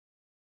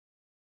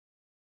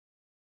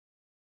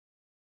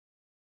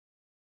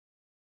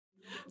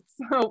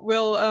So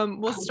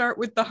we'll start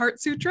with the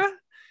Heart Sutra.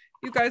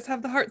 You guys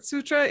have the Heart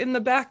Sutra in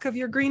the back of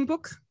your green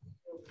book.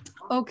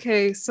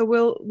 Okay, so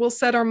we'll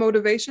set our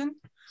motivation.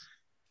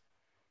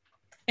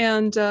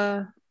 And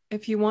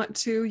if you want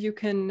to, you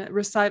can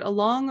recite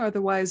along,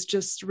 otherwise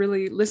just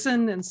really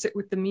listen and sit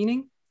with the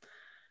meaning.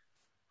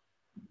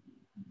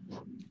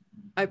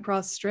 I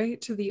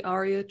prostrate to the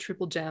Arya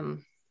Triple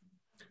Gem.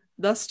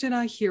 Thus did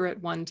I hear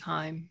at one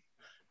time.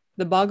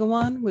 The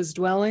Bhagawan was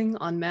dwelling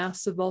on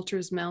Mass of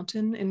Vultures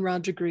Mountain in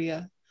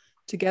Rajagriha,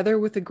 together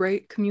with a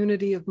great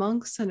community of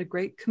monks and a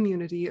great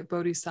community of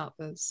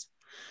bodhisattvas.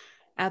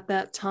 At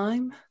that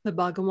time, the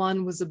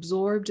Bhagawan was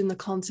absorbed in the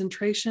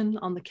concentration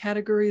on the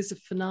categories of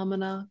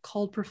phenomena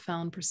called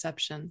profound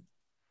perception.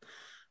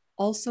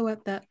 Also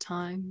at that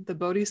time, the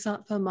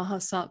Bodhisattva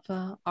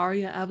Mahasattva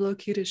Arya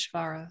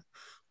Avalokiteshvara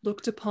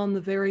looked upon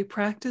the very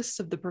practice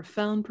of the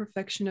profound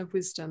perfection of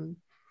wisdom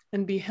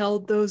and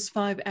beheld those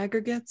five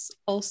aggregates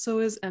also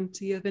as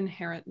empty of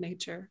inherent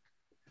nature.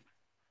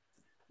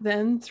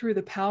 Then, through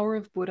the power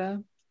of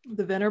Buddha,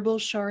 the Venerable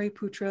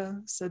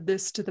Shariputra said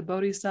this to the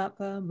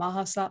Bodhisattva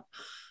Mahasattva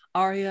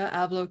Arya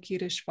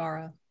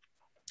Avalokiteshvara.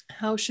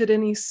 How should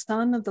any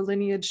son of the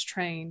lineage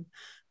train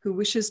who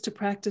wishes to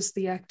practice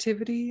the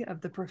activity of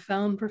the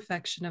profound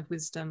perfection of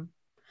wisdom?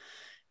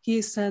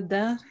 He said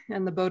that,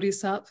 and the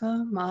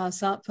Bodhisattva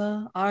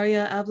Mahasattva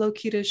Arya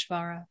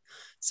Avalokiteshvara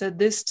said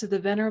this to the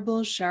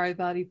Venerable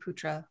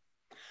Shariputra.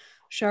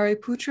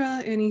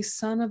 Shariputra, any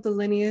son of the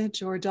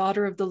lineage or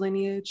daughter of the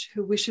lineage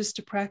who wishes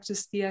to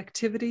practice the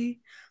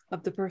activity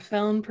of the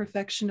profound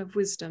perfection of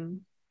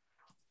wisdom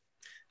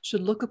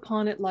should look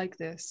upon it like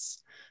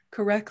this,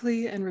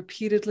 correctly and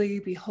repeatedly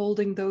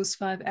beholding those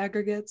five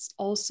aggregates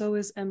also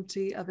as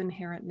empty of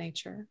inherent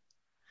nature.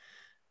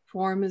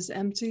 Form is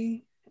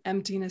empty,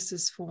 emptiness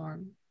is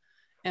form.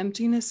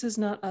 Emptiness is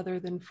not other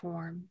than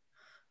form.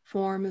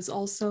 Form is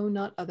also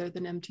not other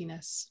than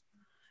emptiness.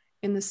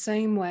 In the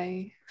same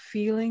way,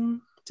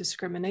 feeling,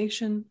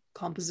 discrimination,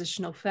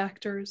 compositional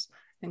factors,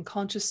 and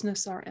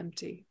consciousness are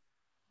empty.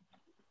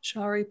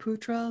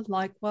 Shariputra,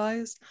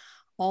 likewise,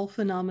 all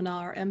phenomena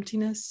are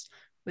emptiness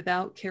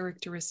without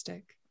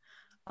characteristic,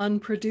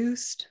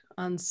 unproduced,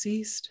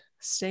 unceased,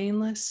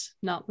 stainless,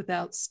 not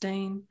without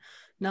stain,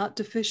 not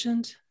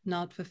deficient,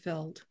 not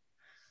fulfilled.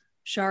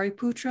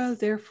 Shariputra,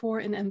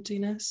 therefore, in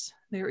emptiness,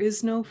 there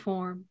is no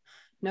form,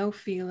 no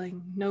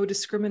feeling, no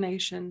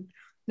discrimination,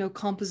 no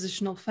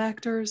compositional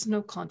factors,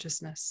 no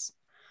consciousness.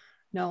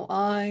 No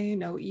eye,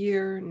 no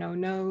ear, no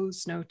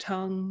nose, no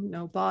tongue,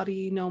 no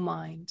body, no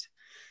mind.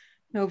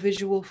 No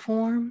visual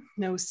form,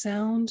 no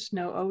sound,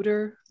 no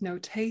odor, no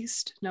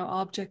taste, no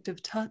object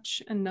of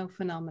touch, and no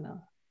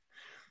phenomena.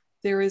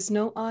 There is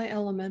no I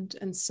element,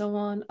 and so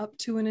on, up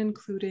to and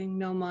including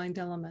no mind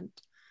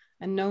element,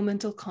 and no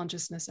mental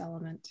consciousness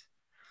element.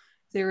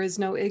 There is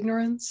no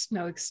ignorance,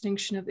 no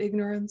extinction of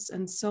ignorance,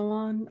 and so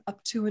on,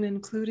 up to and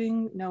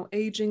including no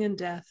aging and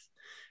death,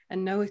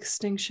 and no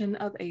extinction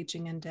of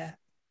aging and death.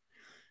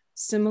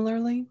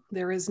 Similarly,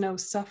 there is no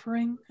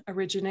suffering,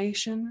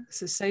 origination,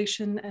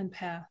 cessation, and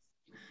path.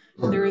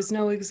 There is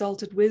no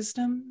exalted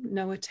wisdom,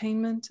 no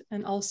attainment,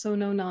 and also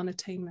no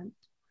non-attainment.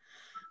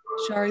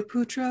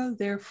 Shariputra,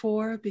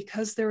 therefore,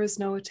 because there is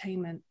no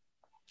attainment,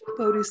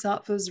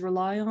 bodhisattvas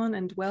rely on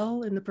and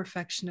dwell in the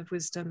perfection of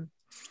wisdom,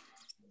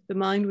 the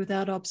mind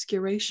without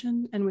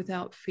obscuration and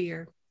without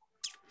fear.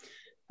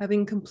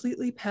 Having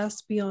completely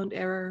passed beyond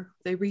error,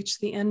 they reach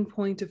the end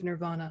point of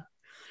nirvana.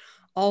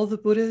 All the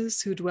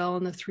Buddhas who dwell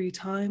in the three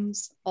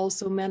times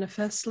also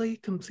manifestly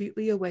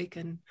completely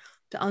awaken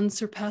to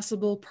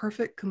unsurpassable,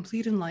 perfect,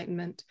 complete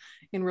enlightenment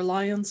in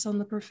reliance on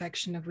the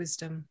perfection of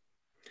wisdom.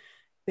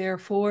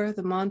 Therefore,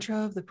 the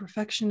mantra of the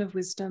perfection of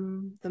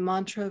wisdom, the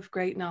mantra of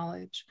great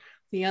knowledge,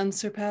 the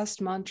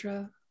unsurpassed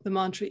mantra, the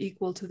mantra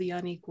equal to the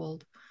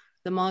unequaled,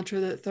 the mantra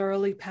that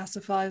thoroughly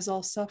pacifies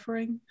all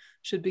suffering,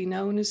 should be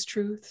known as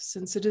truth,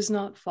 since it is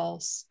not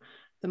false.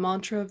 The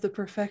mantra of the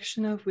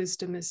perfection of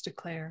wisdom is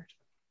declared.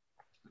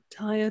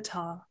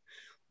 Tayata.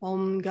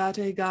 Om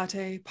Gate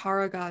Gate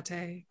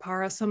Paragate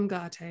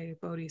Parasamgate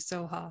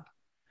Bodhisoha.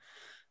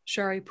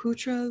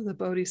 Shariputra, the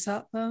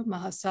Bodhisattva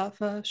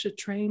Mahasattva, should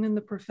train in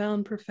the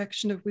profound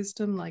perfection of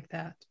wisdom like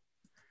that.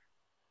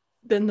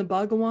 Then the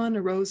Bhagawan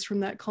arose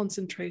from that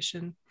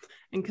concentration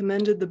and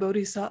commended the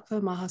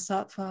Bodhisattva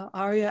Mahasattva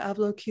Arya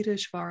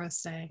Avalokiteshvara,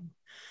 saying,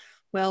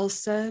 well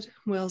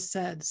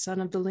said,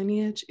 son of the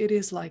lineage, it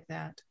is like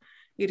that.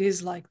 It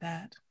is like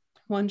that.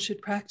 One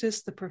should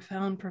practice the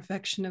profound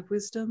perfection of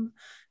wisdom,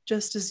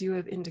 just as you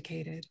have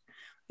indicated.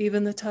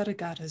 Even the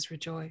Tathagatas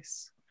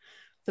rejoice.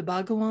 The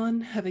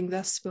Bhagawan, having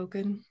thus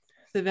spoken,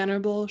 the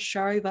Venerable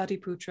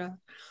Shariputra,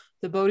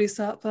 the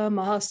Bodhisattva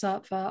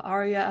Mahasattva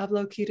Arya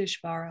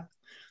Avalokiteshvara,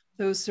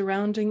 those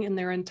surrounding in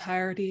their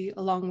entirety,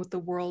 along with the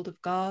world of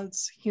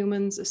gods,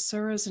 humans,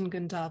 asuras, and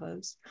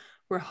Gandhavas,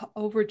 were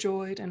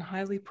overjoyed and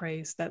highly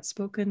praised that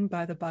spoken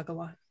by the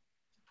Bhagawan.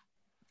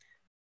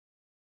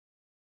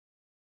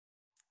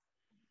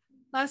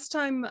 Last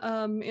time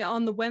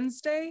on the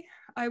Wednesday,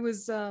 I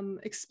was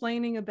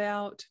explaining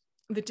about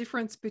the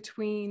difference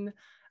between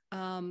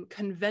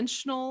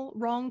conventional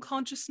wrong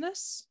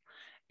consciousness,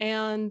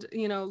 and,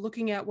 you know,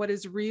 looking at what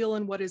is real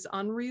and what is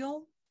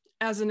unreal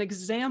as an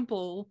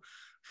example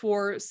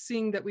for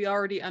seeing that we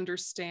already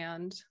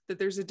understand that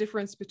there's a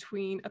difference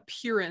between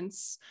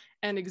appearance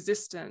and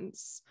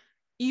existence,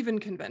 even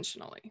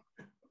conventionally,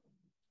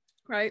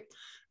 right?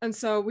 And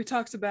so we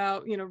talked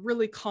about, you know,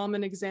 really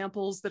common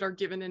examples that are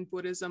given in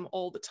Buddhism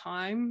all the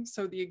time.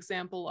 So the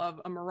example of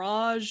a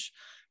mirage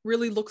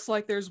really looks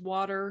like there's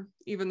water,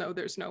 even though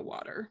there's no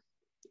water.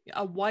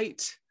 A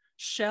white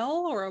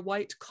shell or a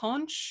white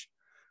conch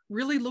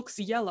really looks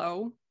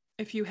yellow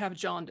if you have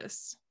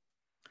jaundice.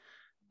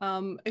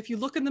 If you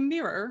look in the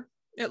mirror,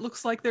 it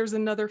looks like there's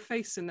another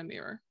face in the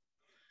mirror.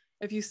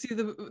 If you see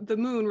the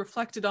moon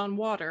reflected on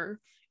water,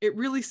 it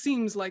really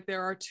seems like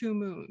there are two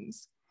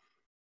moons.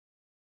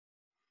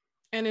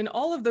 And in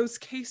all of those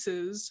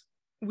cases,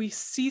 we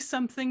see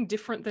something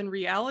different than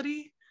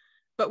reality,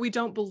 but we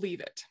don't believe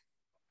it,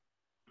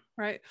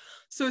 right?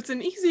 So it's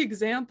an easy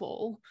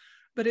example,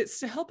 but it's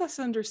to help us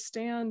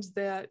understand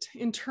that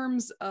in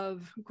terms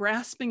of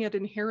grasping at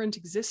inherent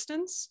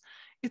existence,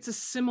 it's a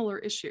similar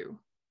issue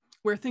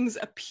where things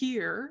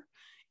appear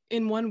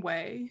in one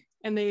way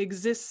and they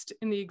exist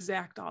in the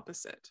exact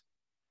opposite.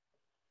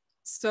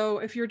 So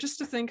if you're just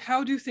to think,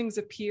 how do things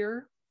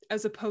appear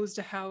as opposed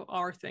to how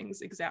are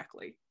things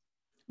exactly?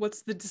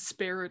 What's the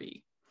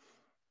disparity?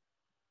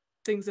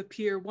 Things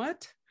appear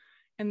what,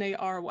 and they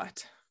are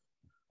what?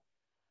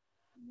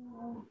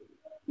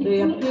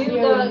 They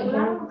appear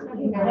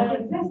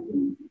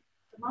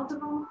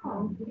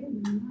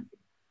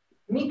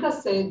Mika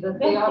said that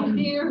they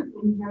appear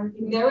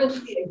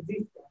inherently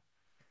existent.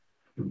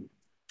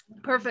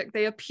 Perfect.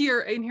 They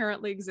appear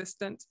inherently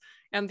existent,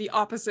 and the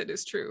opposite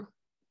is true,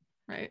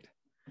 right?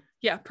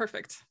 Yeah,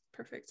 perfect.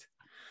 Perfect.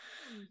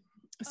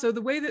 So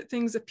the way that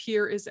things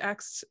appear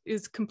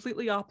is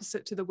completely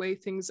opposite to the way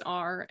things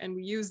are, and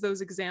we use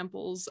those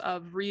examples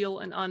of real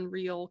and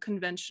unreal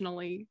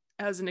conventionally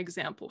as an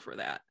example for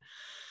that.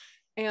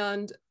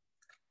 And,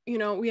 you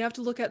know, we have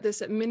to look at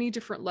this at many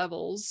different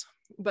levels,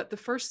 but the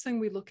first thing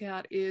we look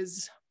at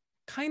is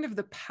kind of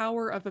the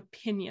power of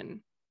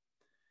opinion.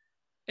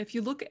 If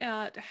you look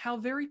at how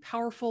very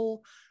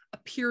powerful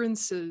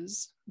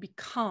appearances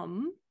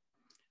become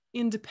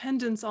in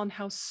dependence on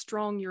how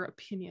strong your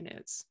opinion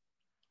is.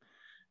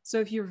 So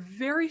if you're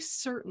very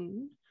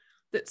certain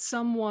that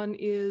someone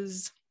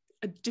is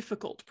a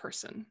difficult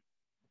person,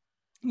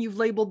 you've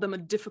labeled them a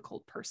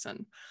difficult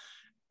person,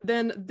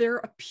 then their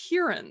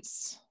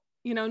appearance,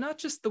 you know, not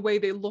just the way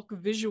they look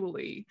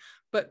visually,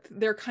 but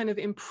their kind of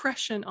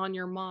impression on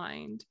your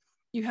mind,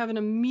 you have an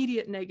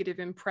immediate negative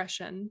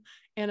impression,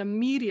 and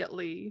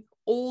immediately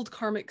old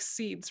karmic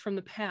seeds from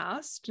the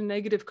past,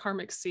 negative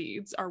karmic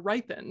seeds, are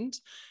ripened,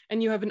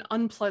 and you have an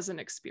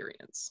unpleasant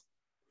experience.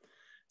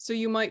 So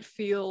you might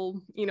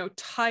feel, you know,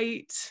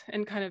 tight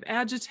and kind of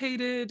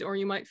agitated, or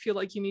you might feel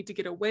like you need to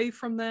get away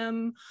from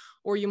them,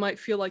 or you might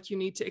feel like you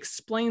need to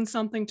explain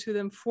something to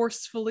them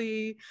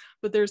forcefully,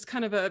 but there's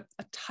kind of a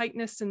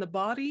tightness in the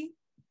body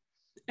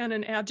and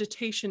an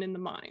agitation in the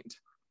mind,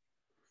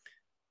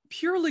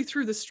 purely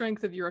through the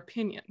strength of your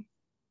opinion.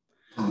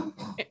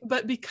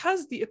 But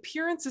because the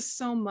appearance is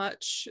so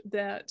much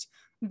that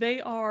they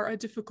are a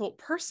difficult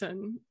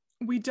person,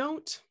 we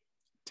don't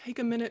take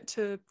a minute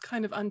to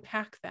kind of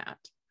unpack that.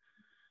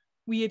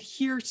 We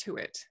adhere to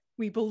it.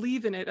 We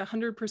believe in it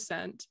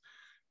 100%,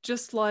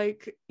 just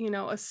like, you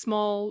know, a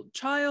small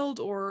child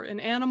or an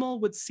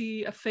animal would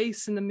see a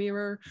face in the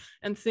mirror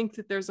and think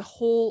that there's a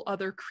whole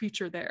other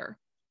creature there,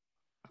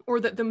 or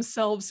that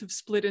themselves have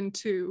split in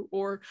two,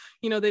 or,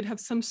 you know, they'd have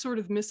some sort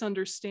of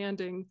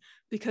misunderstanding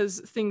because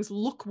things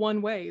look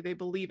one way, they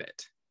believe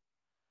it.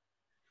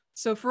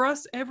 So for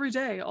us, every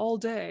day, all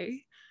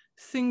day,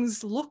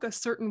 things look a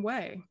certain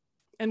way,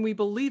 and we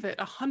believe it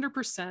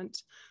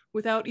 100%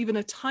 without even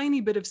a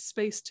tiny bit of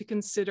space to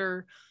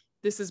consider,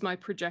 this is my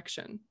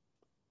projection.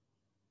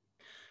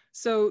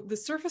 So the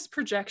surface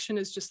projection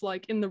is just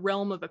like in the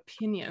realm of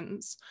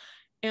opinions.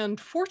 And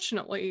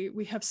fortunately,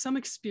 we have some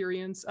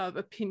experience of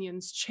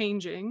opinions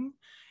changing.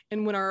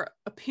 And when our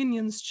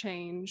opinions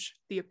change,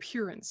 the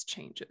appearance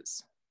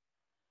changes.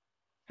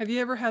 Have you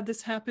ever had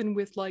this happen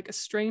with like a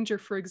stranger,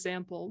 for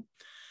example,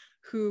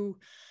 who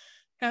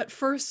at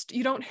first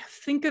you don't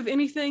think of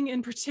anything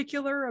in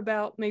particular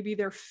about maybe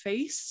their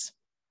face,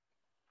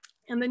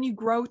 and then you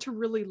grow to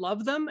really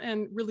love them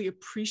and really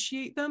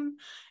appreciate them,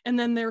 and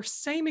then their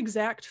same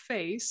exact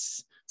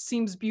face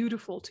seems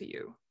beautiful to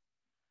you.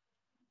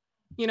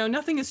 You know,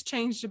 nothing has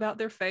changed about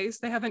their face.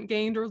 They haven't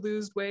gained or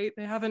lost weight.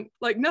 They haven't,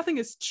 like, nothing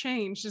has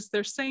changed. It's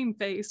their same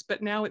face,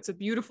 but now it's a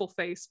beautiful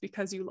face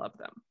because you love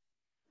them.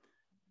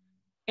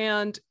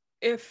 And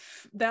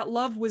if that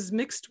love was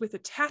mixed with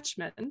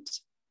attachment,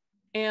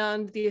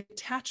 and the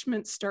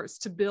attachment starts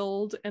to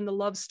build and the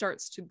love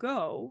starts to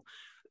go,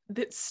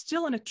 that's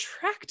still an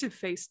attractive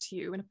face to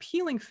you, an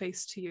appealing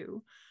face to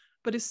you.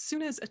 But as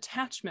soon as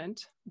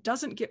attachment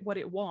doesn't get what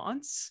it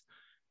wants,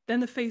 then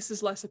the face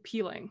is less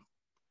appealing.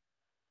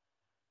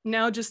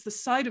 Now just the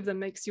sight of them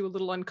makes you a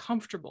little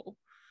uncomfortable.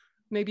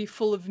 maybe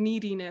full of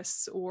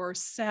neediness or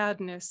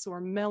sadness or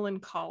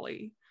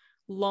melancholy,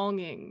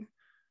 longing,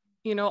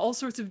 all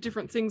sorts of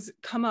different things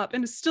come up,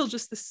 and it's still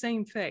just the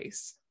same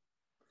face.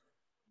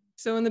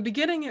 So in the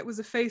beginning, it was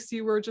a face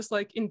you were just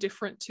like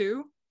indifferent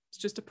to. It's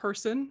just a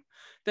person.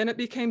 Then it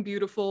became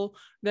beautiful.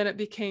 Then it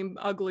became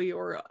ugly,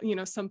 or,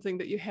 something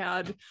that you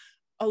had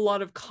a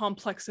lot of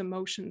complex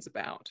emotions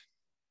about.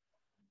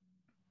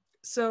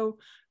 So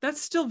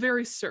that's still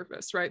very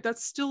surface, right?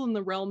 That's still in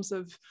the realms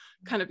of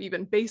kind of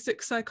even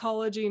basic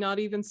psychology, not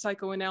even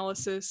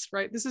psychoanalysis,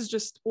 right? This is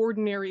just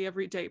ordinary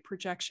everyday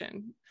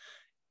projection.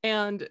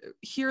 And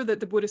hear that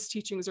the Buddhist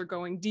teachings are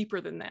going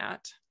deeper than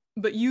that,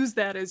 but use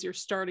that as your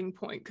starting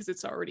point because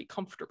it's already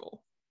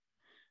comfortable,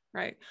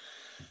 right?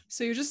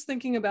 So you're just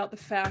thinking about the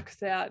fact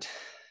that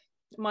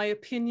my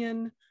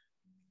opinion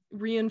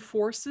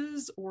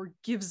reinforces or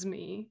gives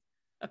me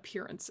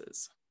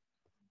appearances.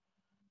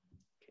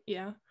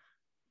 Yeah,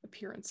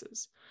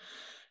 appearances.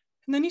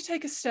 And then you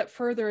take a step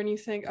further and you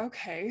think,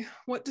 okay,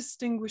 what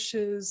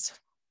distinguishes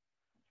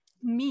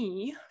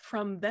me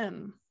from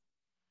them?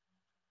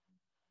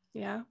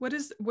 Yeah, what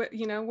is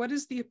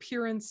the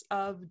appearance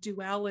of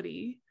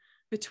duality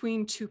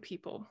between two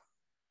people?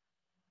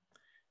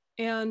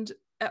 And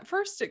at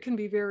first it can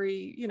be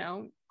very,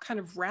 kind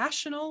of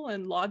rational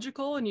and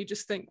logical, and you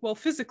just think, well,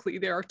 physically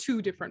there are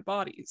two different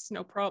bodies,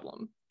 no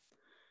problem.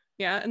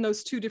 Yeah, and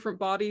those two different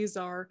bodies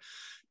are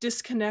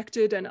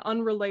disconnected and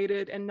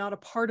unrelated and not a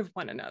part of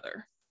one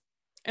another.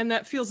 And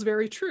that feels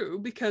very true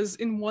because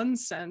in one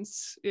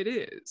sense it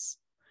is.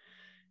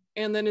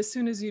 And then as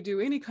soon as you do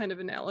any kind of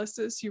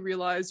analysis, you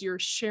realize you're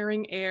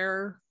sharing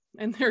air,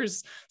 and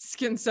there's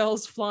skin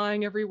cells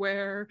flying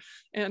everywhere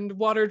and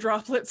water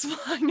droplets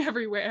flying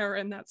everywhere.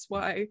 And that's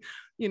why,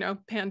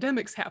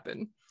 pandemics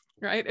happen,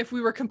 right? If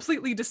we were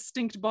completely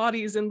distinct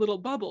bodies in little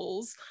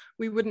bubbles,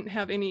 we wouldn't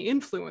have any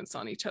influence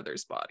on each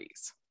other's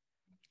bodies.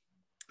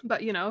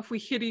 But, if we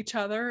hit each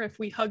other, if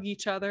we hug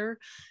each other,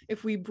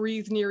 if we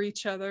breathe near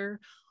each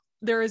other,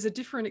 there is a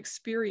different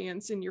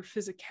experience in your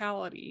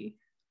physicality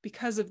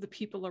because of the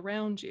people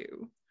around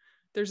you.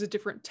 There's a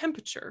different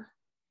temperature.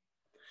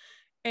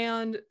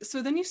 And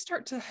so then you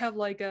start to have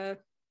like a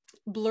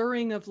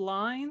blurring of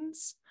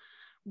lines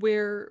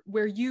where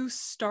you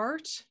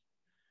start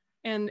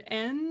and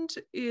end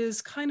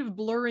is kind of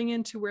blurring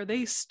into where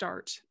they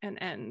start and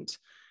end.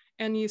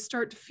 And you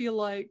start to feel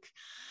like,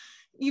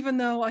 even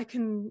though I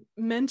can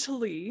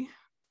mentally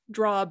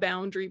draw a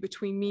boundary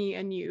between me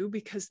and you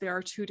because there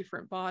are two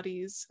different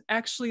bodies,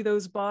 actually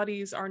those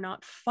bodies are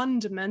not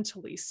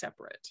fundamentally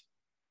separate.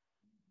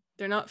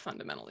 They're not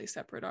fundamentally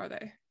separate, are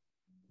they?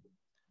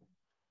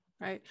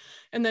 Right?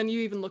 And then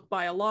you even look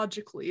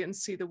biologically and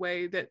see the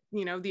way that,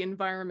 the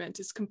environment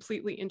is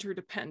completely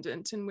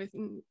interdependent. And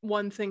when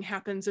one thing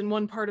happens in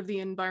one part of the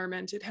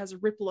environment, it has a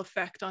ripple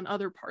effect on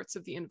other parts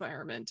of the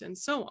environment and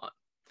so on.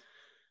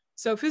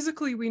 So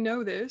physically we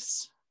know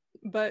this,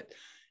 but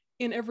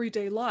in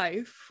everyday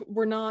life,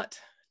 we're not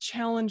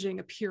challenging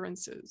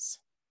appearances.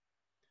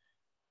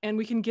 And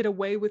we can get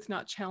away with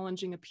not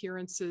challenging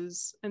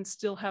appearances and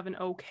still have an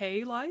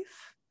okay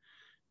life.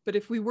 But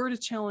if we were to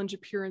challenge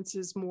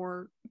appearances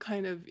more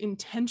kind of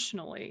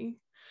intentionally,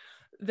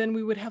 then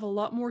we would have a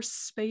lot more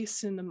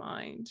space in the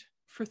mind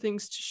for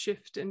things to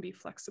shift and be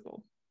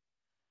flexible.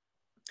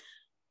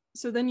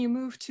 So then you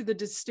move to the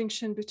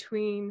distinction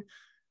between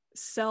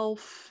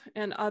self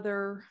and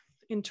other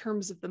in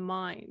terms of the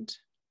mind.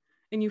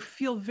 And you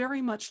feel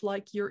very much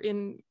like you're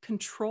in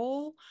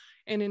control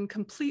and in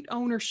complete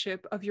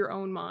ownership of your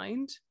own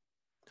mind,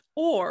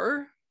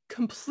 or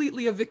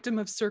completely a victim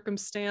of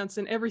circumstance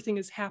and everything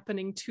is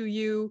happening to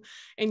you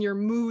and your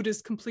mood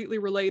is completely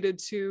related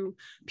to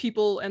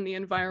people and the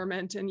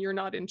environment and you're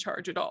not in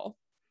charge at all.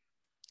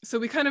 So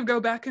we kind of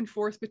go back and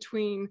forth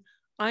between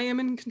I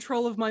am in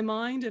control of my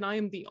mind and I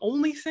am the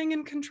only thing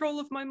in control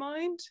of my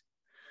mind,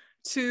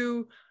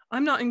 to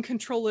I'm not in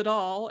control at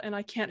all and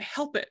I can't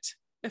help it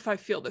if I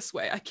feel this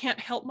way. I can't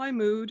help my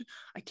mood.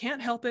 I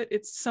can't help it.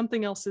 It's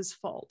something else's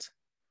fault.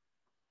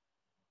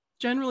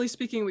 Generally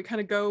speaking, we kind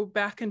of go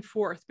back and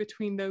forth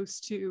between those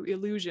two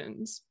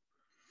illusions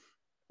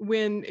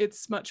when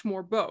it's much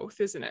more both,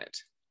 isn't it?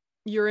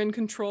 You're in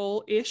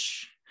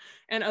control-ish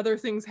and other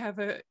things have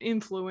an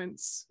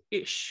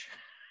influence-ish,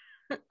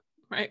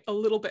 right? A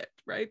little bit,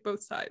 right?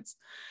 Both sides.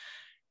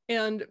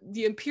 And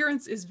the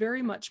appearance is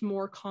very much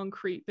more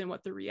concrete than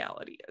what the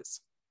reality is.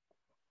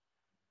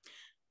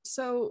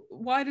 So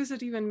why does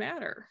it even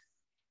matter?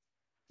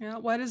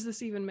 Why does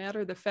this even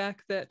matter? The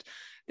fact that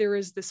there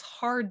is this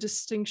hard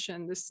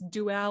distinction, this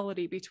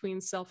duality between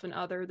self and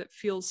other that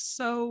feels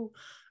so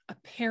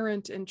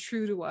apparent and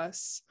true to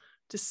us,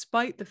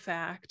 despite the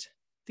fact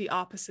the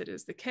opposite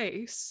is the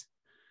case,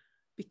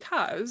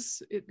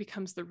 because it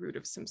becomes the root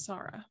of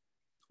samsara,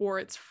 or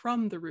it's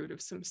from the root of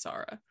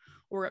samsara,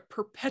 or it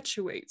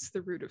perpetuates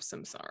the root of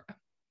samsara.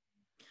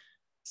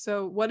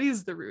 So what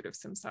is the root of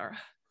samsara?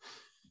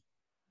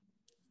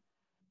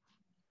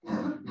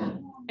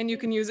 And you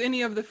can use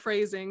any of the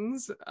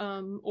phrasings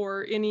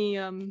or any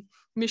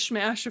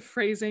mishmash of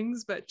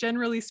phrasings, but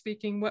generally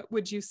speaking, what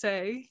would you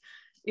say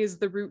is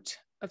the root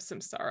of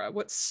samsara?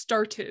 What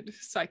started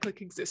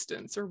cyclic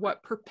existence, or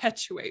what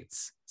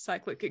perpetuates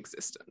cyclic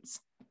existence?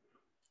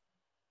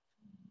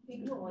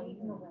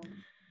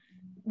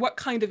 What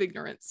kind of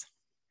ignorance?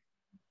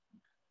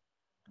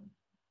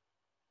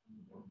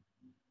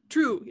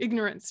 True,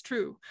 ignorance,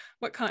 true.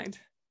 What kind?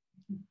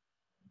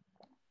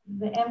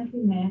 The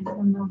emptiness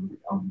and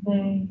of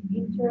the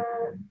interconnection.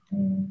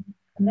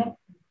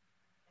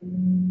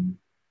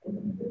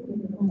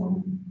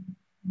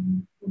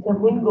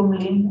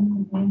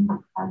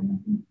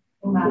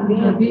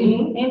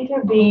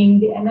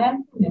 Interbeing and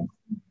emptiness.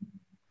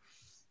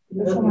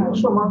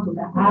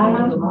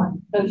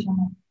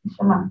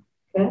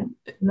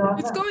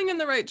 It's going in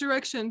the right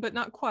direction, but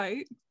not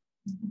quite.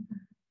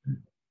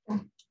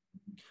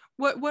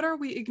 What are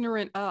we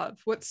ignorant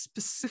of? What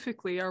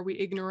specifically are we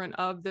ignorant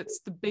of that's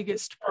the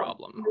biggest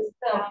problem?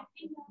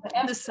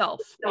 The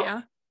self,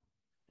 yeah,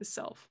 the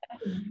self.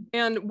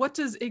 And what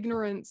does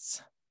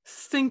ignorance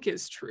think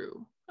is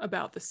true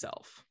about the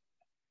self?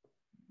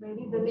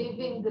 Maybe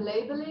believing the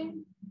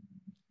labeling.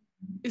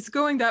 It's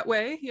going that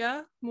way,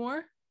 yeah,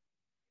 more?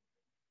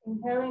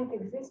 Inherent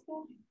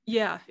existence?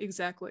 Yeah,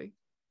 exactly,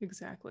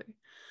 exactly.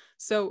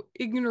 So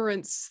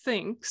ignorance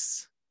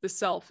thinks the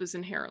self is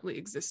inherently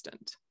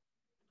existent,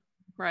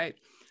 right?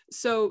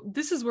 So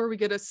this is where we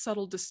get a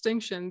subtle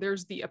distinction.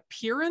 There's the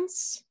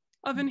appearance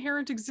of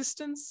inherent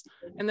existence,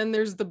 and then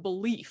there's the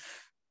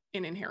belief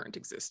in inherent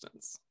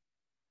existence.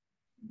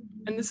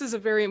 And this is a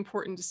very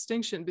important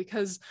distinction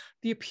because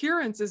the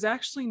appearance is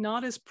actually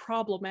not as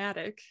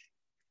problematic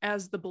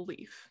as the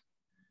belief.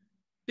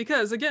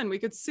 Because again, we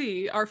could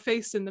see our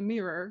face in the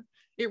mirror.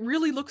 It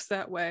really looks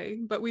that way,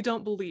 but we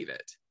don't believe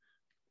it.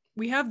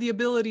 We have the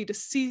ability to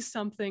see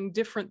something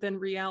different than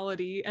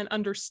reality and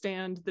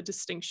understand the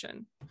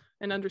distinction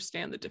and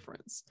understand the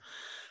difference.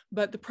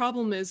 But the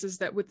problem is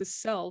that with the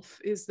self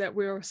is that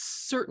we're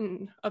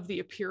certain of the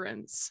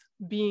appearance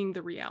being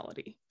the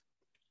reality.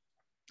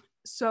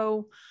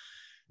 So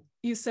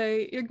you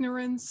say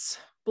ignorance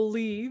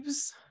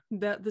believes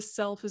that the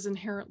self is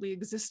inherently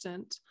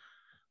existent.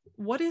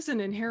 What is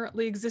an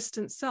inherently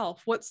existent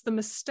self? What's the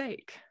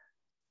mistake?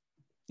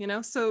 You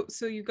know, so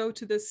you go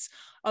to this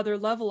other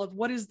level of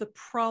what is the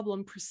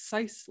problem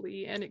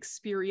precisely and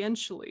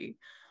experientially?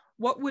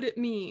 What would it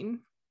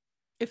mean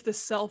if the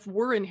self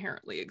were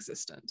inherently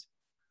existent?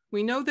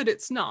 We know that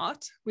it's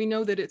not. We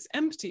know that it's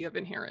empty of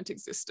inherent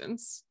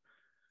existence.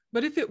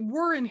 But if it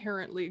were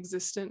inherently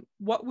existent,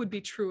 what would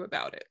be true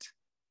about it?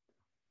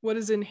 What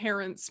does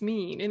inherence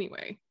mean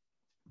anyway?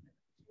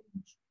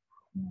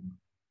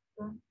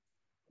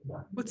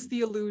 What's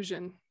the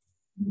illusion?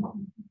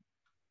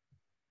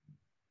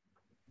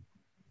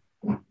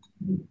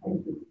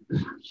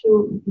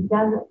 Sure,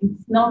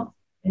 it's not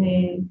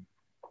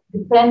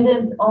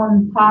dependent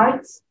on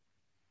parts.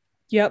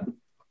 Yep.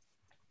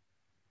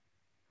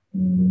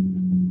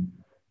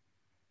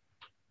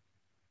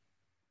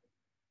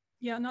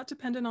 Yeah, not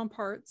dependent on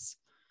parts.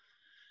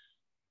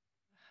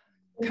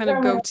 Kind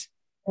of go to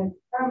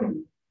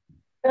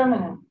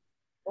permanent.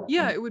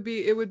 Yeah, it would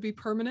be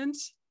permanent.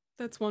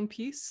 That's one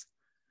piece.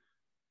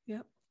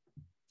 Yep.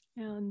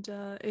 And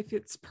if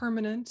it's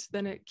permanent,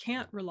 then it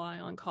can't rely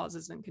on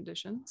causes and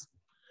conditions.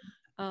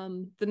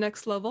 The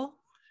next level,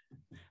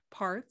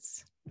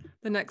 parts.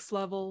 The next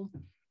level,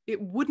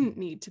 it wouldn't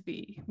need to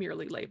be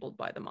merely labeled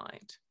by the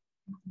mind.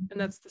 And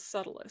that's the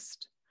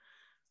subtlest.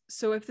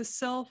 So if the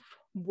self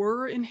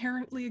were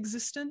inherently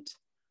existent,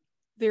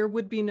 there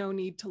would be no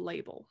need to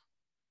label.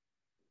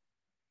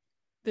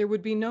 There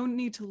would be no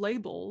need to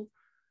label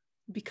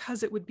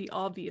because it would be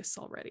obvious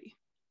already.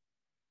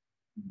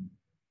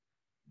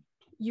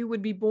 You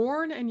would be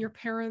born and your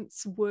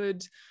parents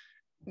would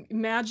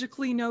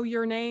magically know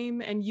your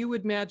name and you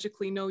would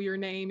magically know your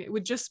name. It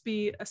would just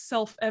be a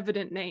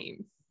self-evident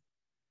name.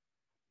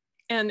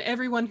 And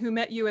everyone who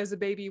met you as a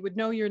baby would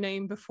know your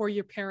name before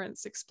your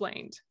parents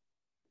explained.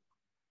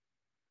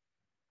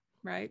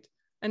 Right?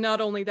 And not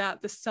only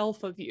that, the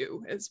self of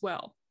you as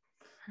well.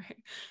 Right?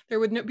 There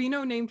would be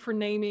no name for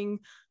naming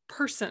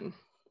person.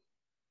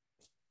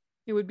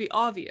 It would be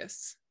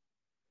obvious.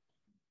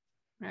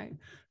 Right?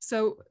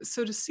 So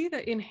to see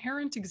that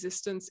inherent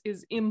existence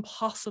is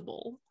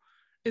impossible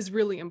is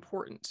really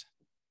important.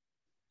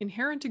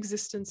 Inherent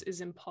existence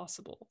is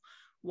impossible.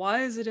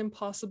 Why is it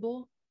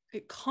impossible?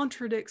 It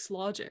contradicts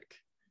logic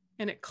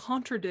and it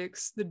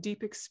contradicts the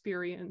deep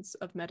experience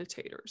of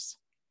meditators.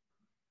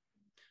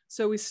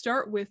 So we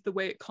start with the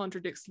way it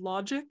contradicts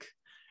logic,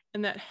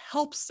 and that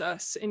helps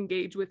us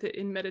engage with it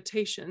in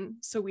meditation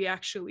so we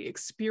actually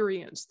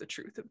experience the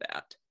truth of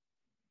that.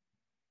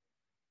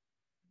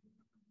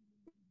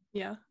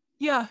 Yeah.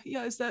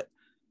 Is that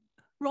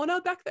Rona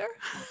back there?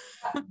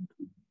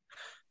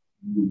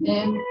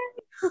 Yeah.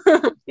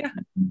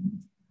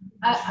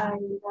 I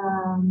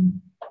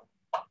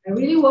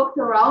really walked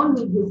around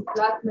with this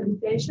flat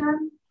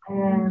meditation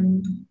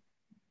and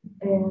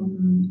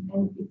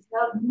it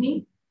helped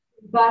me.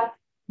 But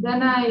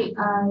then I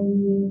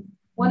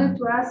wanted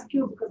to ask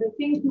you, because I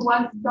think you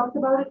once talked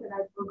about it and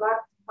I forgot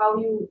how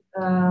you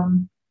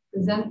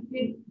presented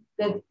it,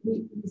 that we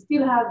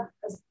still have,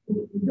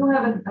 we do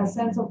have a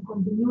sense of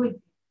continuity,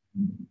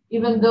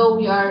 even though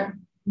we are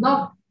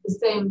not the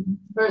same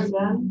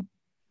person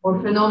or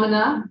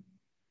phenomena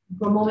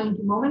from moment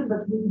to moment,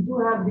 but we do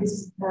have this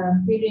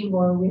feeling,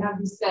 or we have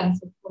this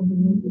sense of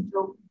continuity. So,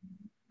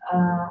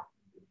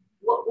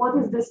 what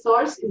is the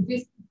source? Is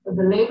this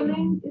the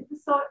labeling? Is the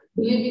source?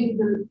 Believing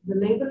the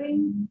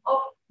labeling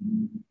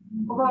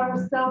of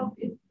ourselves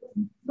is the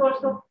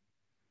source of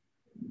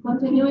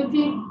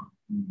continuity,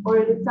 or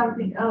is it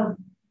something else?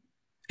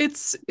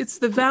 It's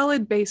the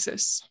valid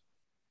basis.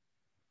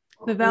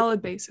 The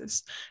valid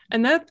basis.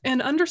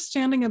 And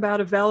understanding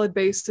about a valid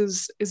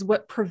basis is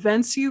what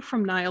prevents you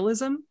from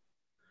nihilism,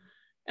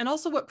 and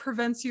also what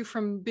prevents you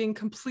from being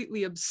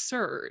completely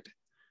absurd.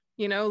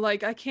 You know,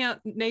 like I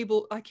can't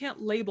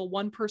label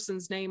one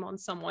person's name on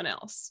someone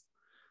else.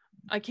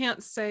 I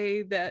can't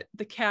say that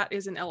the cat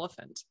is an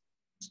elephant.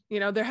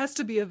 You know, there has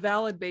to be a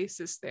valid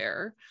basis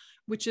there,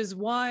 which is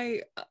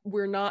why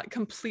we're not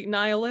complete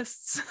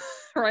nihilists,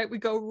 right? We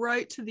go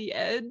right to the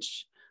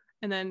edge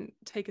and then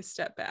take a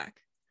step back.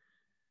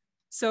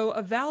 So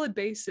a valid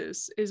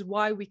basis is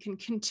why we can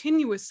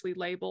continuously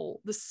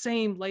label the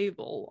same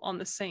label on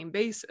the same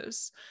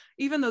basis,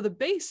 even though the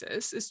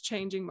basis is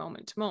changing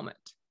moment to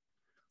moment.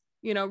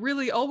 You know,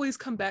 really always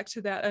come back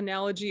to that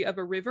analogy of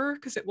a river,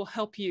 because it will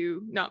help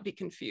you not be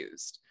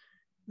confused.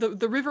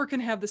 The river can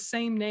have the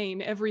same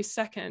name every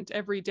second,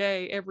 every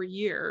day, every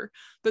year,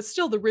 but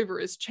still the river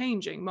is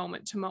changing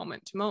moment to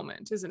moment to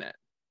moment, isn't it?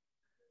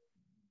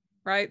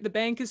 Right? The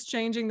bank is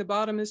changing, the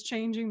bottom is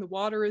changing, the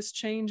water is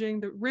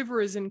changing, the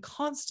river is in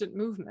constant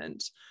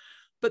movement,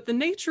 but the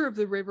nature of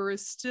the river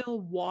is still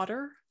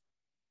water,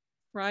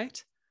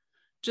 right?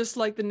 Just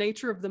like the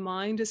nature of the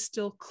mind is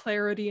still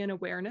clarity and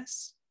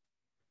awareness.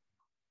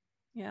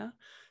 Yeah.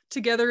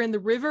 Together in the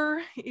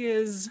river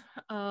is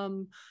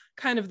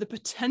kind of the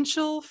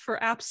potential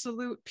for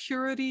absolute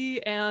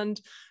purity and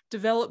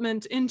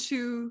development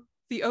into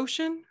the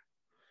ocean.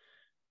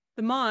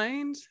 The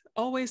mind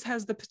always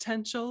has the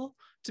potential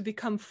to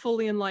become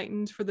fully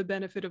enlightened for the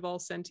benefit of all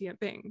sentient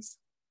beings.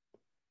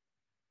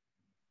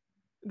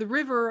 The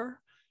river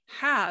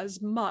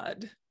has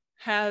mud,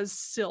 has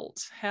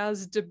silt,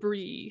 has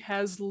debris,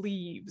 has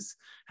leaves,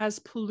 has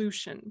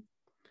pollution,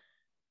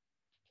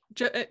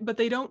 but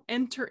they don't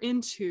enter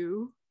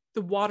into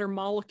the water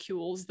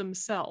molecules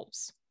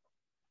themselves.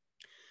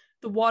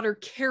 The water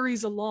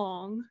carries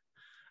along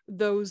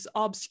those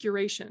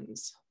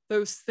obscurations,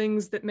 those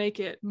things that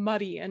make it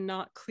muddy and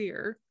not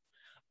clear.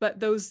 But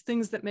those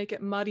things that make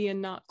it muddy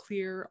and not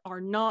clear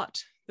are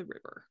not the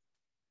river.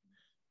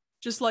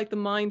 Just like the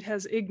mind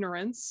has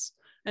ignorance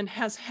and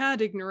has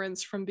had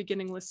ignorance from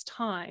beginningless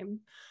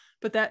time,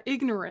 but that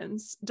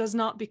ignorance does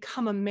not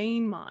become a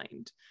main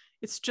mind.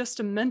 It's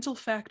just a mental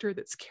factor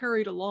that's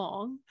carried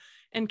along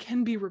and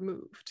can be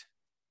removed.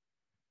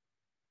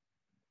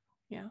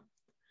 Yeah.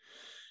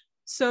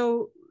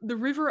 So the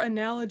river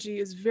analogy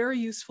is very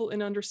useful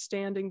in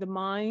understanding the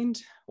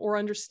mind, or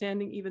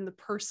understanding even the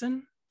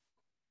person.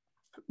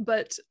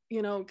 But,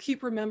 you know,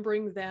 keep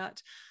remembering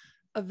that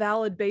a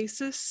valid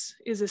basis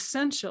is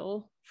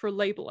essential for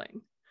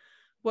labeling.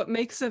 What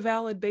makes a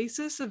valid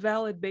basis,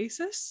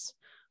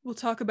 we'll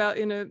talk about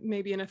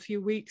maybe in a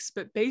few weeks,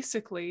 but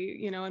basically,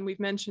 you know, and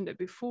we've mentioned it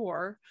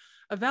before,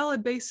 a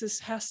valid basis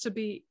has to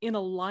be in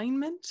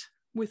alignment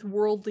with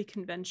worldly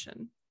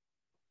convention.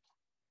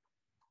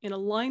 In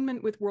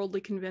alignment with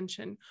worldly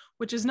convention,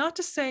 which is not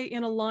to say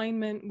in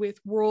alignment with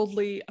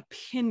worldly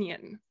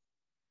opinion,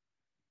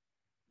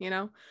 you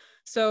know?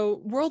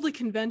 So worldly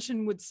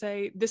convention would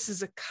say this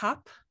is a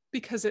cup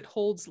because it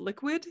holds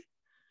liquid.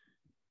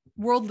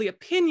 Worldly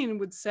opinion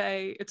would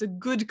say it's a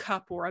good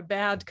cup or a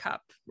bad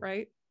cup,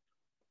 right?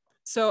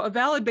 So a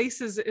valid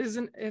basis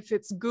isn't if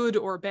it's good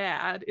or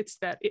bad, it's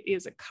that it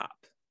is a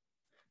cup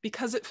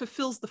because it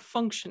fulfills the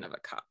function of a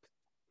cup.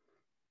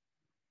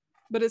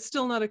 But it's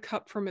still not a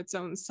cup from its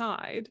own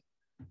side,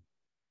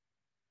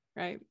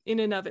 right? In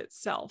and of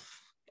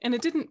itself. And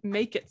it didn't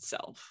make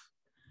itself.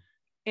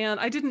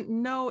 And I didn't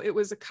know it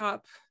was a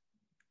cup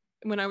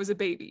when I was a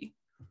baby,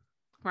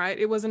 right?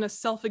 It wasn't a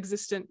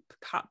self-existent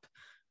cup.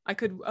 I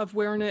could have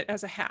worn it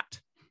as a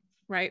hat,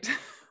 right?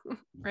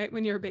 Right,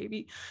 when you're a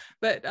baby.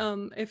 But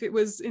if it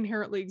was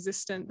inherently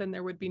existent, then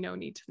there would be no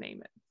need to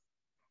name it.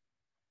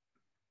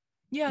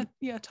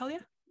 Yeah,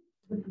 Talia?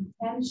 The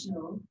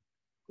potential,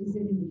 is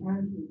it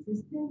inherently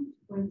existent,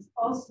 or it's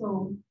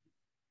also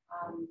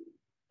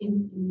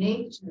in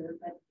nature,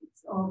 but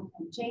it's all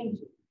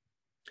changing?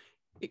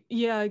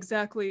 Yeah,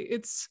 exactly.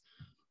 It's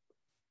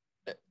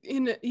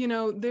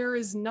there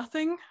is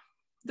nothing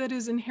that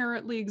is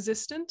inherently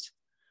existent,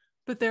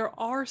 but there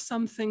are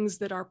some things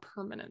that are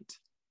permanent.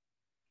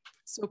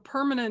 So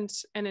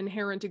permanent and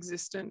inherent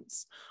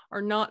existence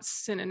are not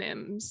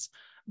synonyms,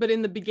 but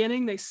in the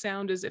beginning they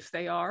sound as if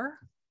they are.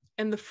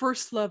 And the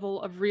first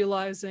level of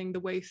realizing the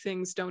way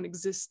things don't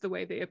exist the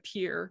way they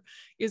appear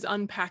is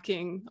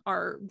unpacking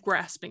our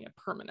grasping at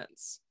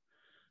permanence.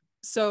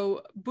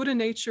 So Buddha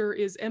nature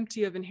is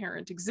empty of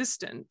inherent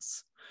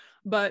existence,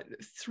 but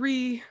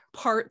 3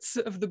 parts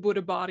of the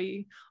Buddha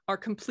body are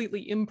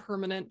completely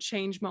impermanent,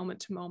 change moment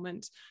to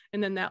moment.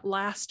 And then that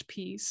last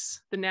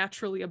piece, the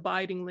naturally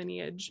abiding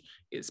lineage,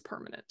 is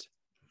permanent.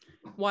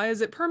 Why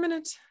is it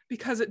permanent?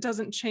 Because it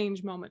doesn't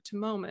change moment to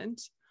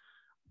moment.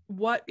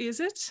 What is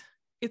it?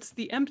 It's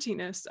the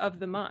emptiness of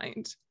the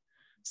mind.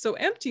 So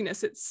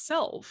emptiness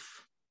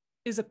itself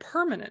is a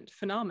permanent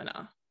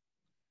phenomena.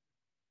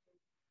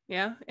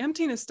 Yeah,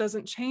 emptiness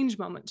doesn't change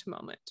moment to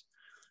moment,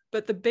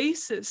 but the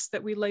basis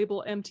that we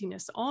label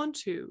emptiness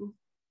onto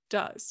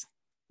does.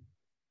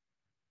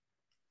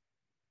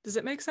 Does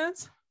it make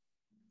sense?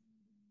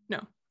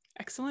 No.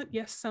 Excellent.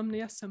 Yes, some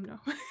no. Some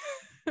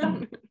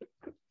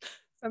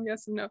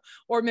yes, some no.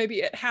 Or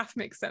maybe it half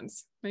makes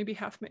sense. Maybe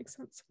half makes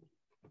sense.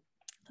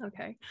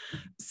 Okay.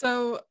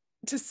 So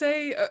to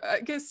say,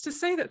 I guess to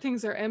say that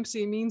things are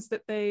empty means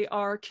that they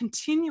are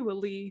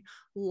continually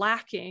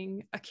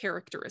lacking a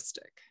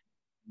characteristic.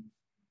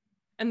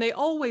 And they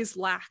always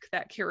lack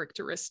that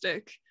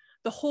characteristic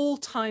the whole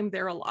time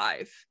they're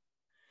alive,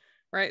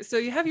 right? So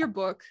you have your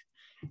book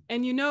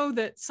and you know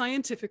that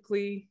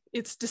scientifically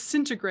it's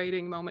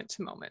disintegrating moment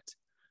to moment.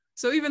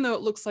 So even though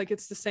it looks like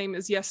it's the same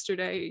as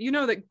yesterday, you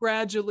know that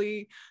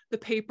gradually the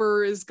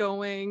paper is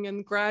going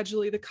and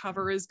gradually the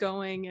cover is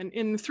going. And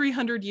in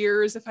 300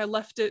 years, if I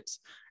left it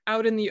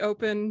out in the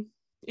open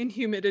in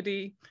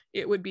humidity,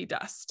 it would be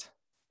dust.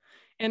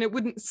 And it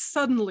wouldn't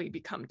suddenly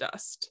become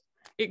dust.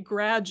 It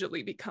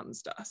gradually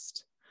becomes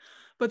dust.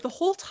 But the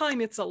whole time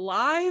it's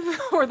alive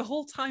or the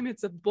whole time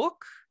it's a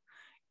book,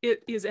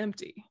 it is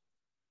empty.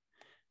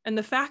 And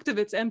the fact of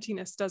its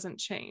emptiness doesn't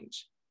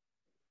change.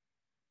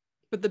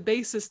 But the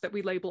basis that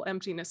we label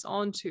emptiness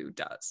onto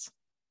does.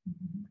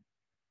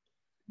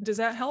 Does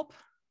that help?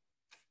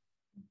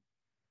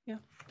 Yeah.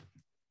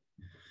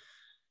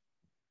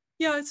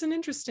 Yeah, it's an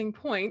interesting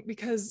point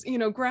because, you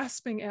know,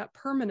 grasping at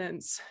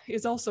permanence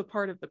is also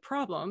part of the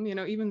problem. You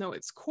know, even though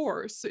it's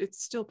coarse,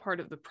 it's still part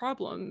of the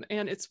problem.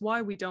 And it's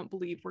why we don't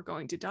believe we're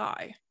going to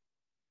die.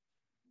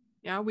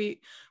 Yeah, we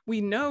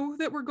know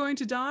that we're going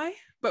to die,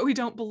 but we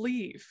don't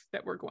believe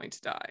that we're going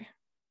to die.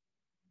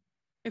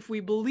 If we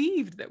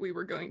believed that we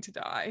were going to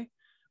die,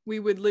 we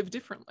would live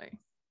differently.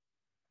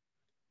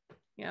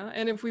 Yeah,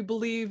 and if we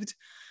believed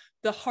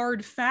the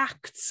hard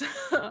facts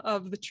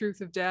of the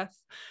truth of death,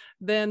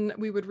 then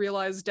we would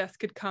realize death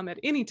could come at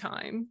any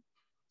time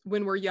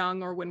when we're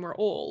young or when we're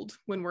old,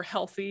 when we're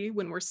healthy,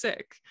 when we're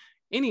sick,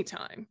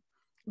 anytime.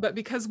 But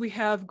because we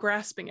have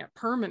grasping at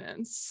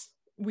permanence,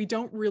 we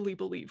don't really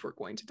believe we're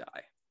going to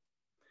die.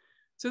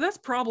 So that's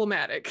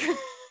problematic,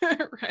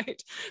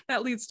 right?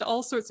 That leads to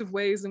all sorts of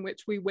ways in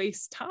which we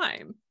waste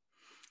time.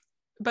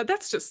 But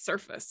that's just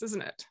surface,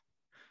 isn't it?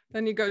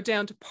 Then you go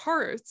down to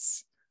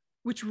parts,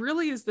 which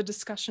really is the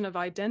discussion of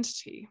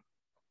identity.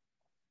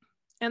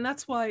 And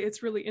that's why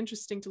it's really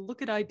interesting to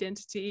look at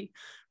identity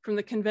from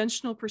the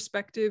conventional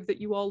perspective that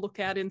you all look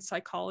at in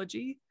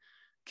psychology,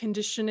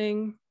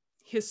 conditioning,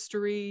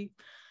 history,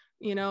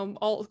 you know,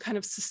 all kind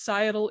of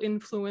societal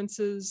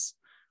influences.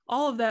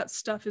 All of that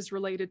stuff is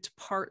related to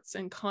parts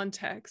and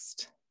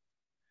context.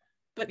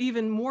 But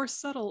even more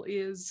subtle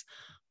is,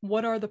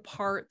 what are the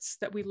parts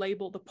that we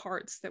label the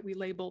parts that we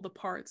label the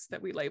parts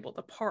that we label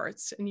the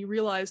parts? And you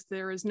realize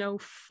there is no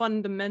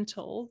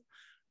fundamental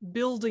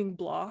building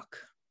block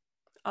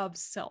of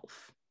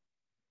self.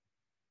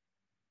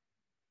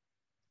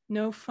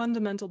 No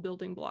fundamental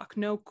building block,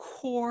 no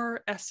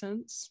core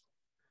essence,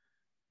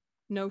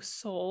 no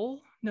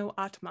soul, no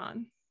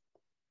Atman.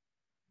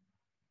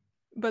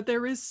 But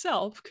there is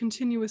self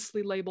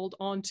continuously labeled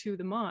onto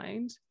the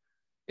mind.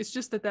 It's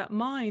just that that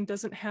mind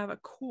doesn't have a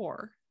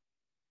core,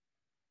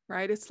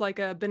 right? It's like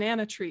a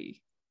banana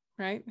tree,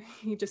 right?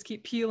 You just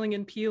keep peeling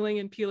and peeling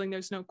and peeling.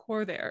 There's no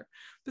core there,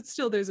 but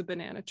still there's a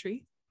banana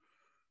tree.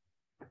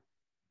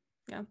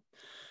 Yeah.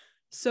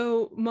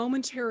 So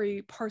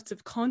momentary parts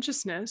of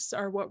consciousness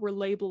are what we're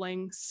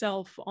labeling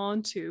self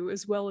onto,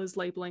 as well as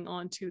labeling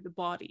onto the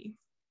body.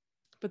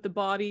 But the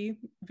body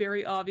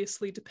very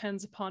obviously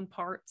depends upon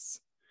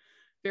parts,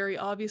 very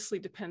obviously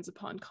depends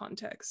upon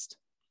context.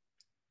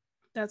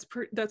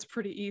 That's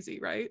pretty easy,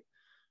 right?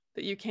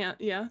 That you can't,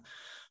 yeah.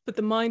 But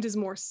the mind is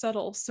more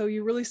subtle. So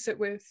you really sit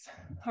with,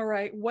 all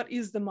right, what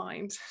is the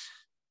mind?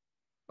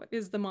 What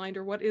is the mind,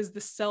 or what is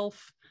the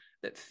self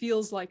that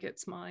feels like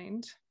it's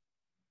mind?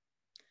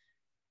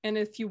 And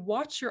if you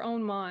watch your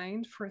own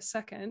mind for a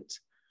second,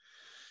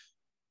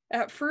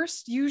 at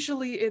first,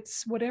 usually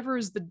it's whatever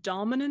is the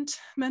dominant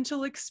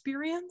mental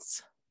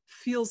experience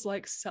feels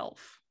like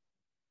self.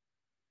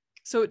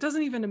 So it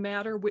doesn't even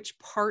matter which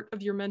part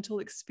of your mental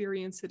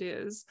experience it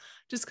is,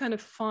 just kind of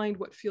find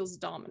what feels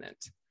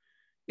dominant.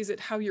 Is it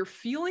how you're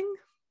feeling?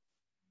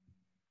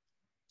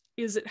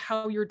 Is it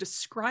how you're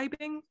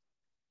describing?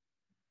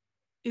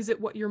 Is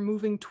it what you're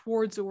moving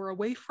towards or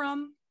away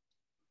from?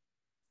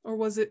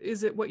 Or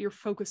is it what you're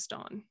focused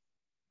on?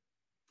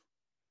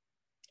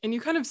 And you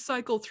kind of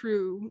cycle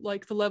through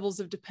like the levels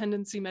of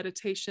dependency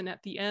meditation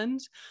at the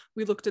end.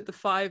 We looked at the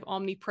 5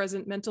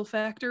 omnipresent mental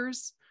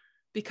factors.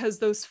 Because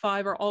those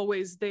 5 are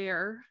always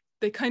there,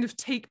 they kind of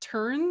take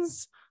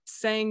turns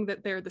saying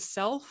that they're the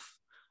self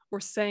or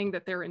saying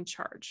that they're in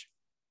charge.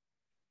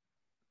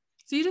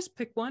 So you just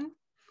pick one.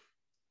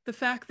 The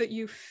fact that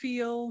you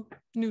feel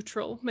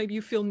neutral, maybe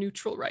you feel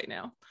neutral right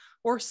now,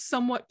 or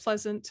somewhat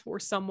pleasant or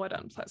somewhat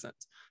unpleasant.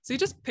 So you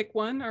just pick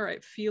one. All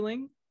right,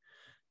 feeling.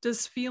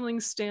 Does feeling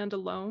stand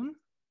alone?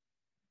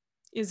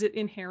 Is it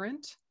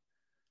inherent?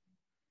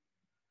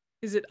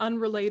 Is it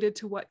unrelated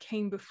to what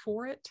came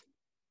before it?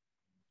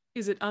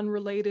 Is it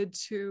unrelated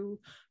to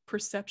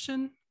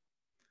perception?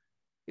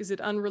 Is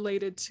it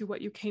unrelated to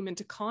what you came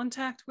into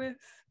contact with?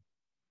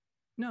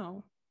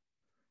 No.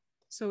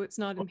 So it's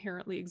not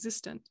inherently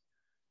existent,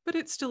 but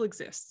it still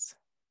exists,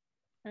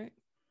 right?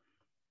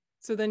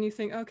 So then you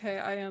think, okay,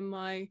 I am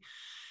my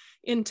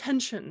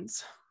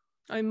intentions.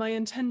 I'm my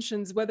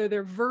intentions, whether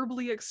they're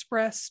verbally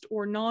expressed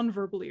or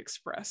non-verbally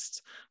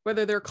expressed,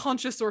 whether they're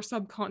conscious or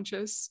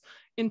subconscious,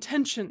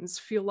 intentions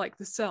feel like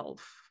the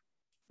self,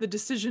 the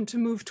decision to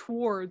move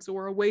towards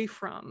or away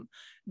from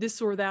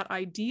this or that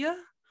idea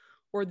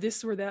or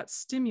this or that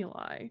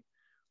stimuli.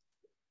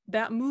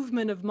 That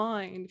movement of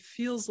mind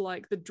feels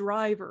like the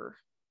driver,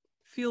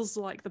 feels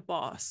like the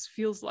boss,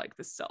 feels like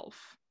the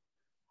self.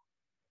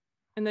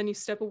 And then you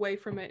step away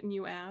from it and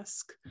you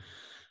ask,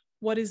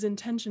 what is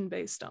intention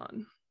based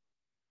on?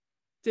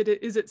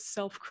 Is it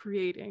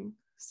self-creating,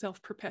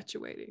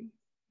 self-perpetuating?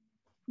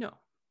 No.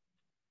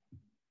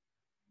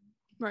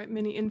 Right,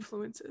 many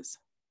influences,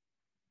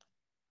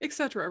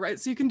 etc. Right?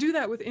 So you can do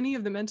that with any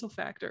of the mental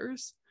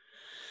factors.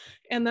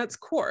 And that's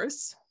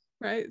coarse,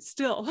 right?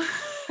 Still,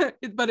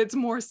 but it's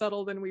more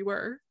subtle than we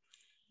were.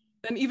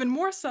 And even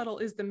more subtle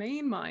is the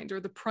main mind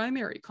or the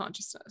primary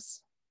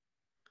consciousness,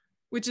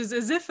 which is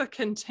as if a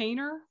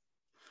container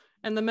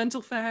and the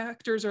mental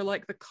factors are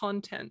like the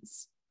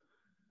contents.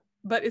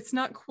 But it's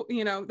not,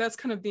 that's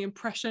kind of the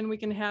impression we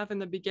can have in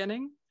the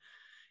beginning.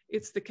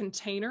 It's the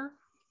container,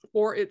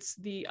 or it's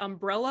the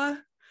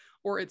umbrella,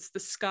 or it's the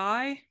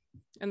sky,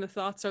 and the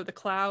thoughts are the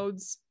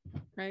clouds,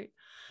 right?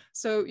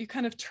 So you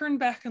kind of turn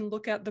back and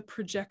look at the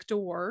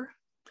projector,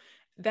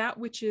 that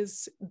which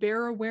is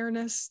bare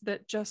awareness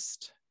that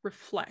just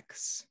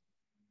reflects.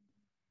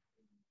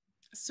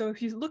 So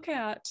if you look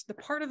at the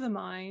part of the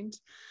mind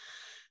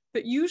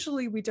that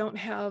usually we don't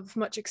have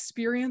much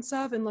experience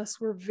of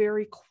unless we're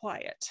very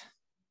quiet.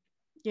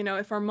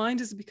 If our mind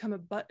has become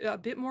a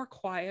bit more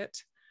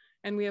quiet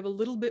and we have a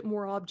little bit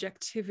more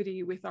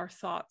objectivity with our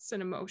thoughts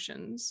and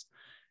emotions,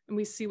 and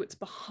we see what's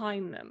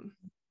behind them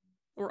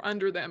or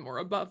under them or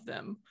above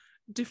them,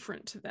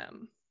 different to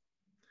them.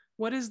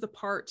 What is the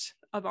part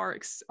of our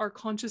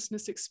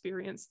consciousness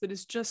experience that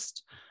is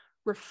just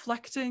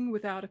reflecting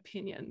without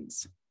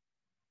opinions?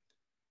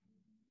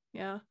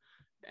 Yeah.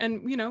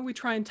 And, we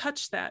try and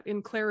touch that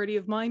in clarity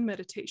of mind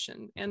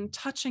meditation, and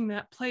touching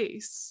that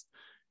place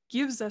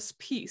gives us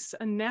peace,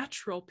 a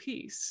natural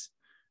peace.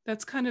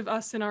 That's kind of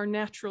us in our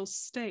natural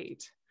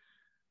state.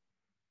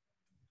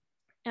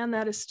 And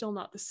that is still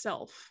not the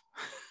self,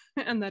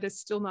 and that is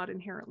still not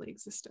inherently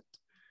existent,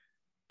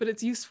 but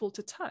it's useful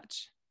to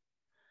touch.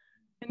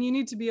 And you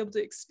need to be able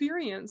to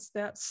experience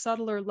that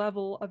subtler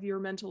level of your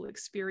mental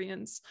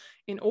experience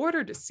in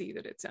order to see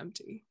that it's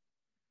empty.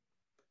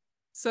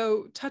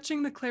 So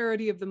touching the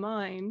clarity of the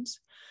mind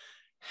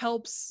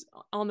helps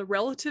on the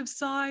relative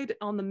side,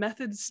 on the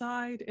method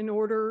side, in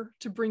order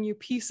to bring you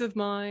peace of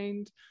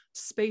mind,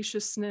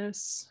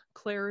 spaciousness,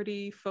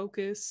 clarity,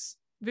 focus,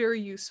 very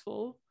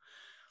useful.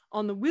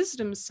 On the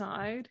wisdom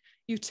side,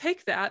 you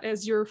take that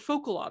as your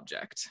focal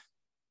object.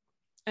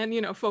 And,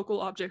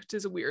 focal object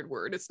is a weird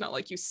word. It's not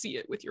like you see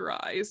it with your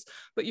eyes,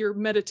 but your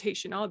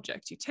meditation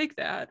object, you take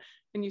that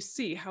and you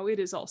see how it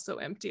is also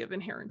empty of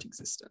inherent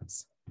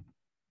existence.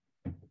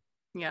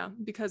 Yeah,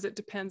 because it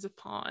depends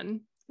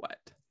upon what?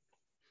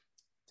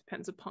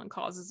 Depends upon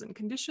causes and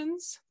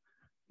conditions,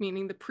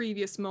 meaning the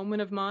previous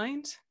moment of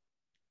mind.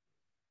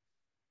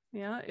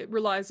 Yeah, it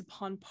relies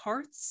upon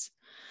parts.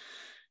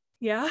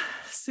 Yeah,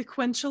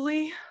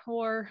 sequentially,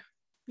 or,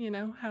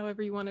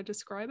 however you want to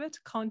describe it,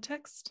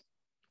 context.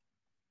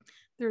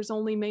 There's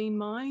only main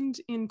mind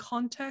in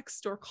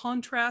context or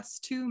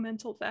contrast to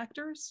mental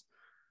factors.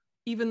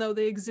 Even though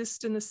they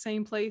exist in the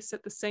same place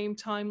at the same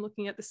time,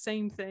 looking at the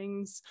same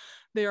things,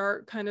 they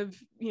are kind of,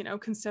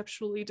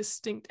 conceptually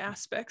distinct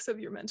aspects of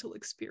your mental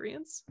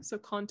experience. So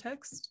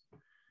context.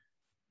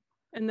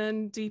 And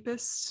then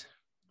deepest,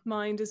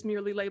 mind is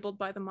merely labeled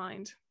by the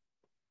mind.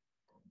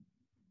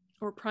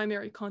 Or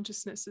primary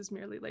consciousness is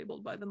merely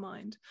labeled by the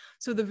mind.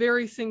 So the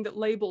very thing that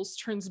labels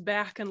turns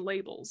back and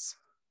labels,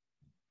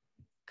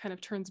 kind of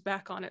turns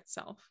back on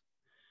itself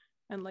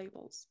and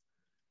labels.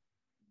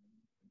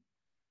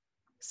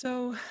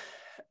 So,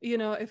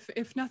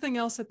 if nothing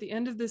else, at the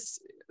end of this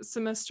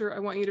semester, I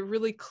want you to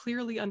really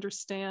clearly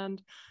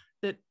understand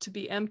that to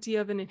be empty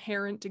of an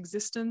inherent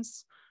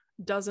existence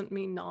doesn't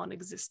mean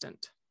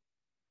non-existent.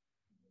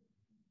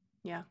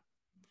 Yeah,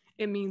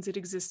 it means it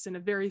exists in a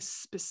very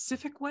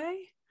specific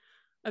way,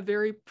 a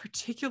very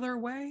particular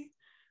way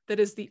that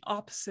is the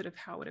opposite of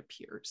how it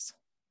appears.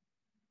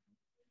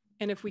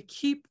 And if we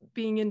keep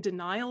being in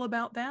denial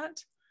about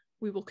that,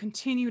 we will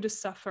continue to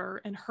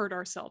suffer and hurt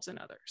ourselves and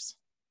others.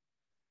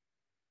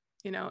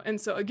 you know? And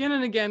so again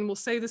and again, we'll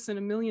say this in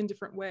a million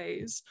different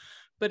ways,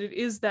 but it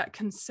is that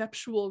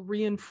conceptual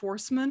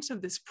reinforcement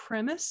of this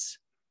premise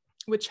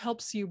which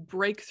helps you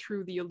break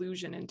through the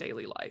illusion in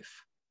daily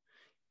life.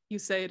 You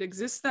say it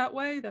exists that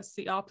way, that's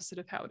the opposite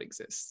of how it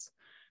exists.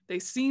 They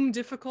seem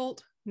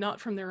difficult, not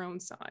from their own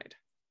side.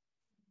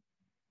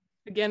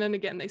 Again and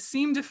again, they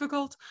seem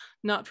difficult,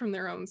 not from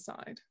their own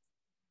side.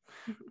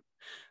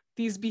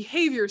 These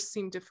behaviors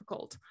seem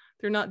difficult.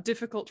 They're not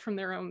difficult from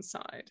their own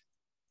side.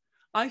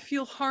 I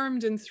feel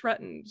harmed and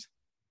threatened,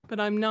 but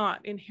I'm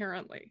not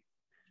inherently.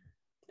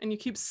 And you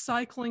keep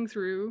cycling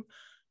through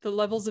the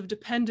levels of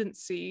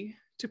dependency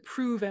to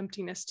prove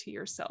emptiness to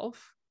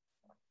yourself.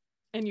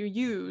 And you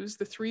use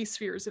the 3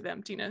 spheres of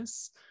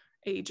emptiness: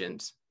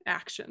 agent,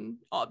 action,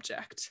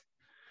 object,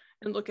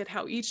 and look at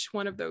how each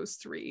one of those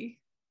 3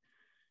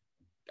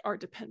 are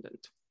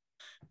dependent.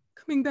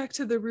 Coming back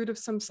to the root of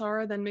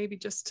samsara, then maybe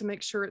just to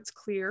make sure it's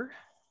clear.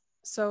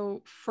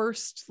 So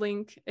first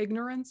link,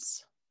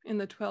 ignorance, in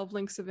the 12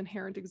 links of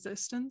inherent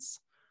existence,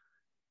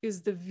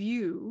 is the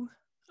view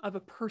of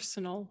a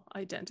personal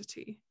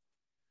identity.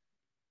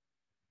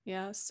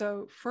 Yeah,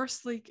 so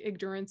first link,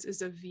 ignorance,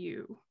 is a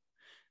view.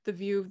 The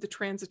view of the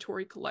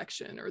transitory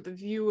collection, or the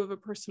view of a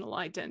personal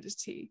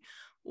identity,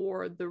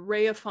 or the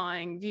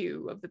reifying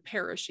view of the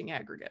perishing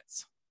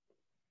aggregates.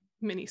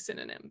 Many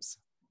synonyms.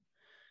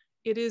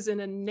 It is an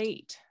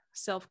innate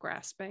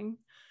self-grasping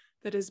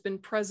that has been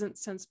present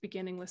since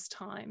beginningless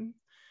time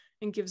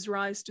and gives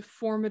rise to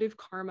formative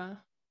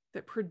karma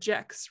that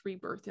projects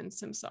rebirth in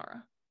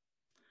samsara.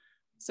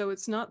 So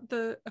it's not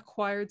the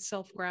acquired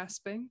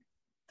self-grasping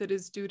that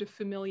is due to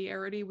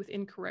familiarity with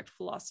incorrect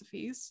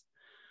philosophies,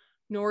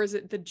 nor is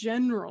it the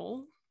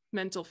general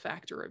mental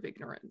factor of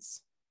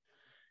ignorance.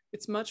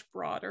 It's much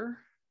broader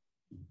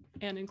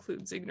and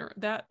includes ignorance.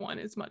 That one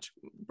is much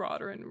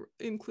broader and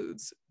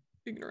includes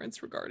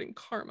ignorance regarding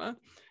karma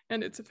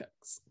and its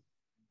effects.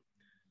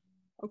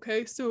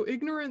 Okay, so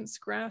ignorance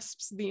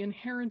grasps the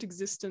inherent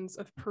existence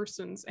of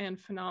persons and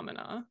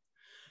phenomena,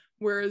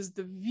 whereas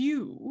the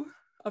view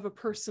of a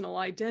personal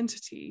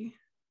identity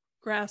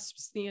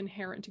grasps the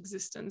inherent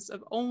existence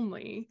of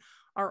only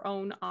our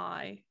own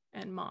I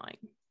and mine.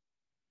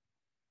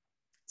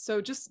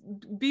 So just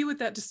be with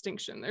that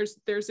distinction.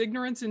 There's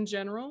ignorance in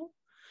general,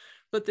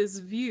 but this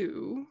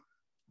view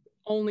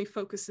only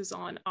focuses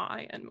on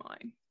I and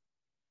mine.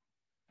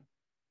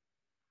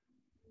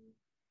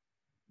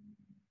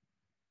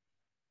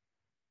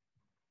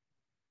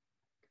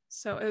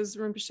 So as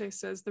Rinpoche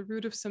says, the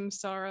root of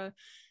samsara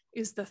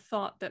is the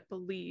thought that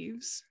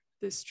believes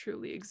this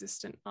truly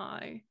existent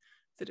I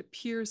that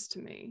appears to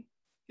me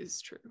is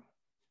true.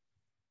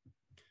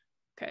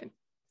 Okay,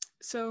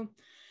 so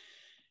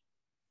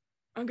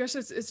I guess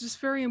it's just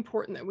very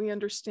important that we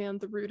understand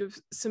the root of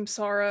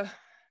samsara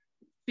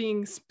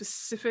being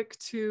specific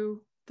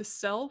to the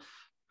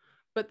self,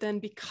 but then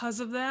because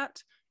of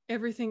that,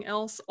 everything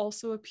else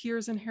also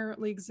appears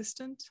inherently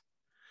existent.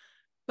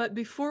 But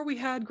before we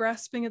had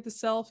grasping at the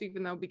self,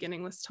 even though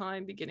beginningless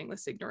time,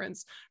 beginningless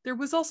ignorance, there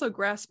was also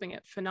grasping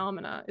at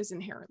phenomena as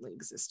inherently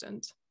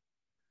existent.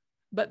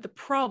 But the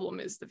problem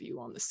is the view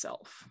on the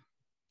self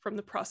from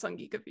the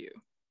prasangika view.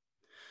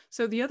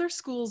 So the other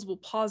schools will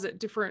posit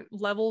different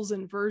levels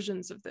and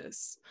versions of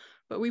this,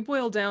 but we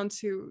boil down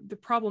to the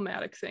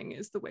problematic thing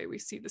is the way we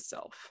see the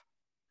self.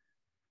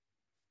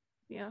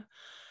 Yeah.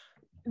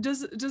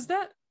 Does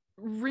that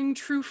ring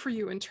true for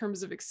you in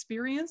terms of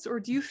experience, or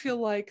do you feel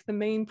like the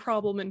main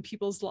problem in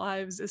people's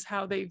lives is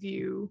how they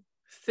view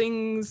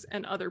things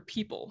and other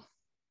people?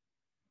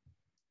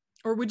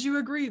 Or would you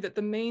agree that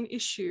the main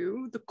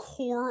issue, the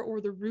core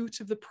or the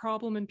root of the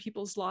problem in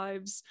people's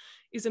lives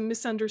is a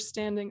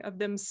misunderstanding of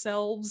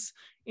themselves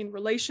in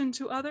relation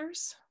to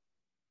others?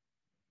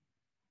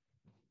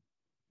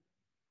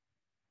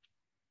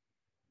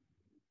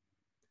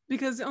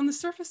 Because on the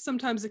surface,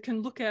 sometimes it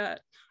can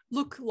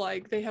look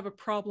like they have a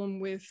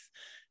problem with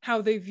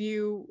how they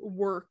view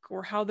work,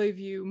 or how they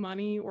view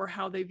money, or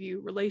how they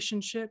view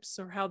relationships,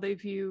 or how they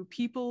view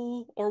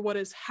people, or what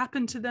has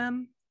happened to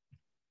them.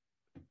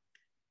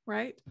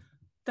 Right?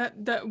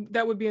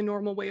 That would be a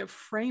normal way of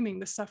framing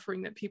the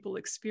suffering that people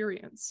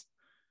experience.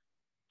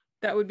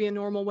 That would be a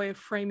normal way of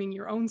framing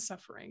your own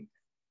suffering.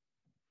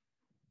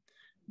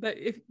 But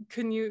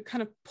can you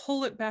kind of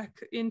pull it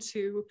back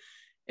into,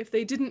 if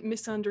they didn't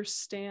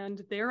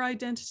misunderstand their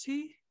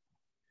identity,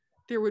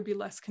 there would be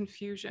less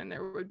confusion,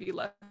 there would be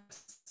less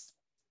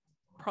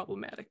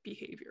problematic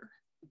behavior.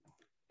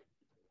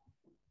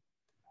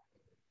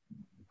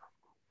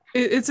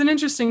 It's an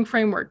interesting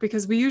framework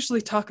because we usually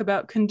talk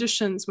about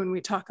conditions when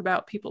we talk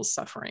about people's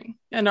suffering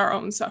and our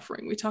own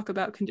suffering. We talk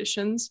about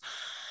conditions.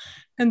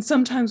 And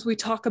sometimes we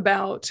talk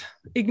about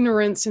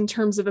ignorance in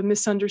terms of a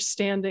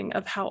misunderstanding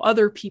of how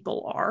other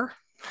people are,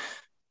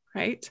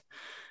 right?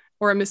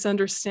 Or a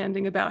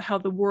misunderstanding about how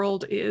the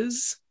world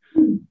is,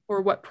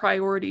 or what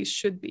priorities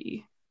should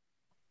be.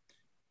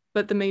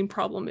 But the main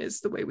problem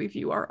is the way we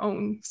view our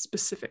own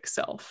specific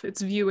self.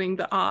 It's viewing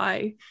the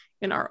I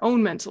in our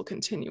own mental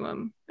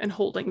continuum and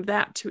holding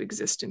that to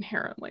exist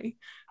inherently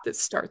that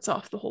starts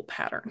off the whole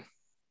pattern.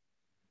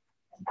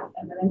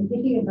 but I'm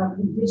thinking about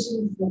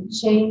conditions that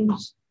change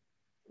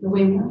the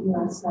way we view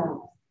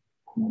ourselves.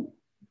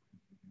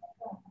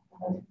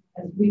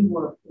 As we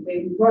work, the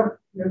way we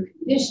work, we're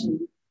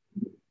conditioned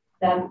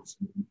that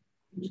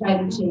we try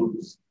to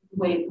change the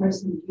way a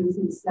person views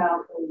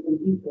himself or the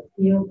deeper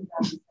feels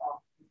about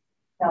himself,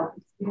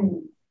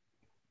 self-experience.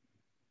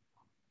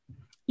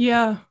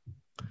 Yeah.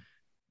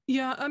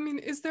 Yeah, I mean,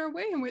 is there a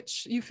way in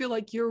which you feel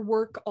like your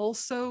work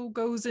also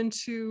goes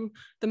into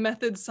the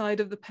method side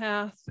of the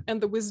path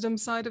and the wisdom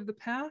side of the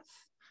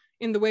path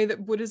in the way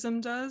that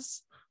Buddhism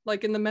does?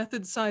 Like in the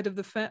method side of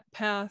the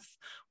path,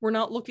 we're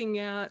not looking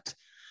at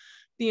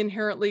the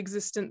inherently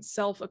existent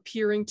self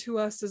appearing to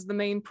us as the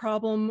main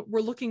problem.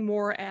 We're looking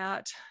more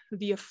at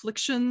the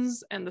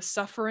afflictions and the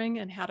suffering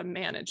and how to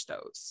manage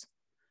those.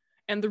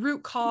 And the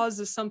root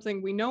cause is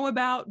something we know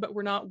about, but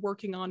we're not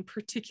working on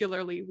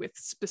particularly with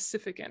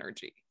specific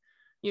energy.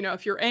 You know,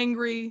 if you're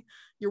angry,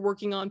 you're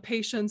working on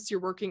patience,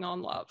 you're working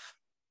on love.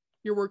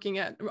 You're working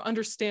at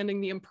understanding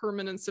the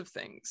impermanence of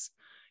things.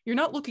 You're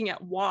not looking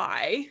at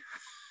why.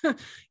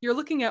 You're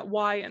looking at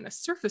why in a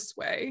surface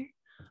way.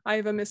 I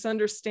have a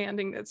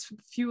misunderstanding that's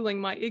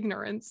fueling my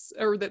ignorance,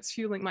 or that's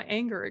fueling my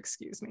anger,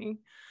 excuse me.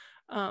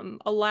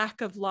 A lack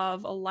of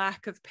love, a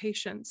lack of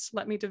patience.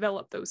 Let me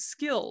develop those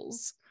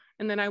skills,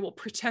 and then I will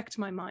protect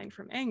my mind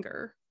from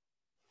anger.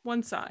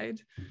 One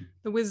side.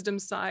 The wisdom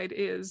side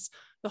is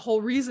the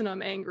whole reason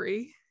I'm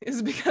angry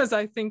is because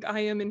I think I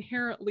am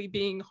inherently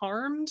being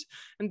harmed,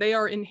 and they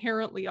are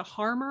inherently a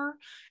harmer,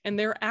 and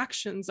their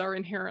actions are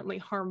inherently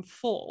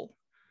harmful.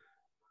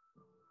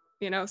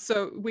 You know,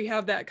 so we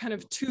have that kind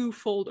of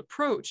twofold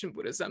approach in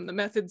Buddhism, the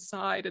method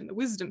side and the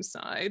wisdom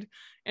side,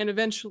 and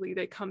eventually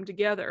they come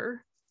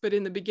together. But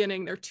in the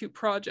beginning, they're two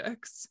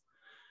projects.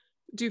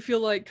 Do you feel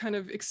like kind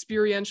of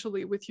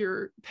experientially with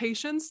your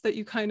patients that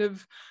you kind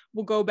of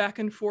will go back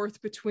and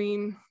forth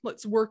between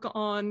let's work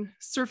on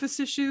surface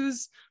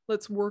issues,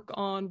 let's work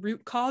on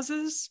root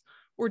causes,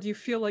 or do you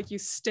feel like you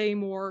stay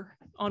more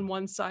on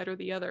one side or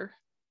the other?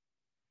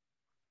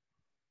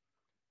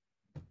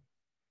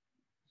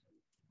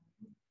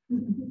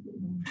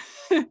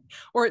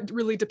 Or it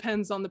really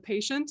depends on the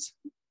patient?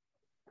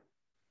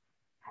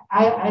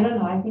 I don't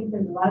know. I think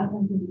there's a lot of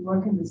times when you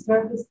work on the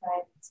surface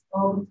side, it's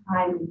all the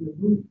time in the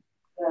root,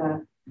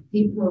 the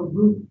deeper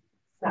root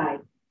side.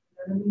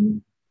 You know what I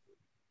mean?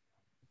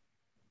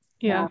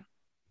 Yeah.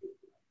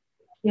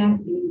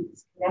 Can't be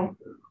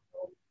disconnected.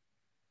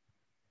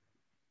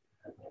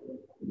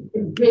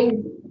 It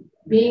brings,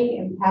 being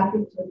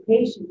empathic to a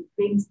patient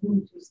brings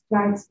him to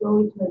start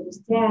slowly to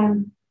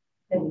understand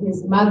that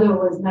his mother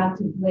was not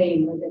to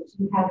blame, or that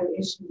she had an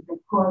issue that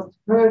caused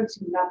her to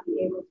not be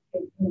able to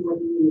give him what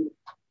he needed.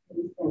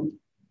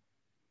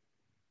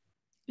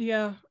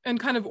 Yeah, and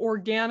kind of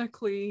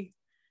organically,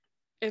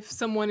 if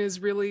someone is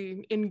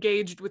really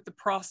engaged with the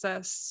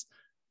process,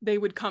 they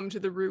would come to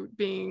the root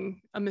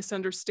being a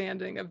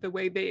misunderstanding of the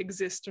way they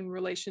exist in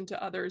relation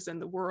to others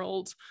and the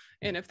world.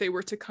 And if they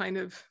were to kind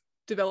of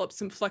develop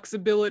some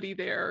flexibility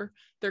there,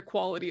 their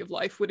quality of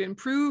life would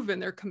improve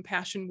and their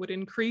compassion would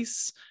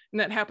increase. And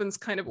that happens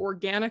kind of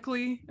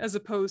organically, as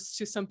opposed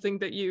to something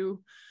that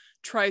you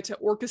try to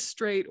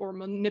orchestrate or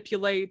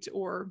manipulate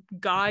or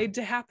guide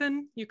to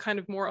happen. You kind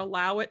of more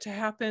allow it to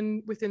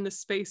happen within the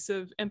space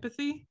of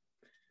empathy.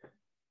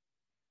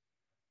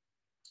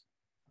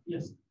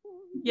 Yes.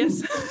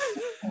 Yes.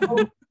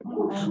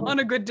 On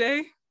a good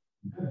day.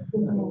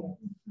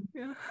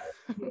 Yeah.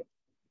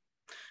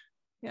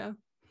 Yeah.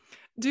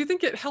 Do you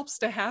think it helps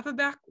to have a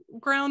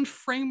background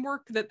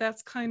framework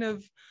that's kind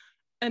of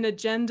an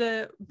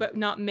agenda, but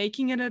not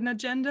making it an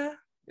agenda?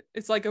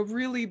 It's like a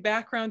really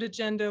background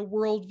agenda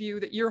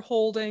worldview that you're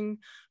holding,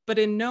 but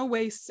in no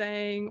way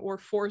saying or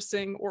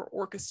forcing or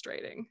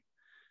orchestrating.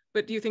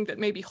 But do you think that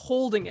maybe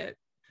holding it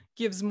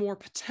gives more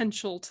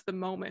potential to the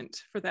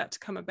moment for that to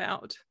come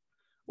about?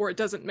 Or it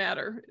doesn't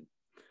matter?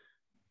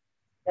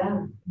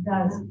 That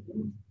does.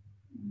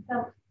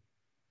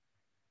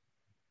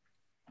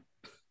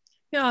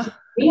 Yeah.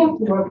 We have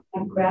to work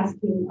on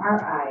grasping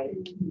our eyes.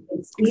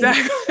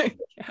 Exactly.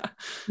 Yeah.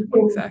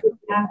 Exactly.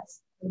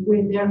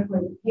 We're there for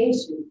the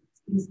patient.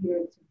 It's easier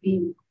to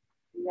be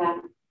in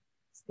that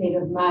state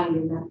of mind,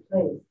 in that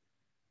place.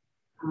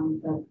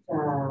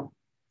 But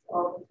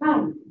all the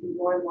time, to be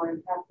more and more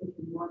empathic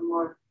and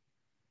more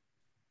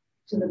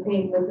to the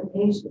pain with the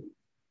patient.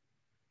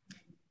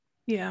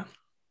 Yeah.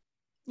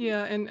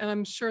 Yeah. And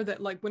I'm sure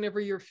that like whenever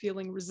you're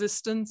feeling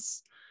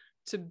resistance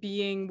to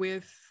being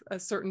with a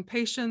certain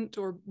patient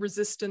or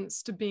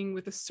resistance to being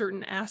with a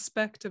certain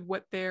aspect of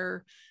what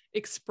they're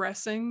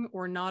expressing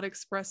or not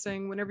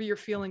expressing, whenever you're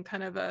feeling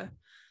kind of a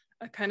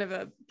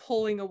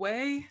pulling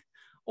away,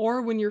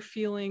 or when you're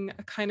feeling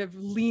a kind of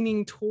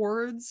leaning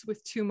towards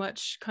with too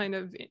much kind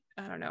of,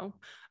 I don't know,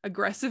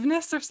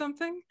 aggressiveness or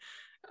something,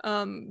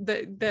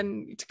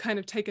 then to kind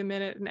of take a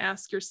minute and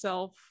ask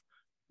yourself,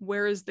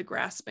 where is the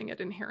grasping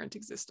at inherent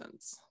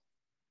existence?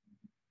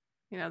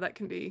 You know, that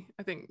can be,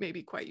 I think,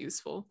 maybe quite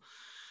useful.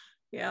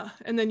 Yeah,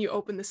 and then you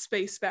open the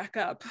space back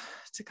up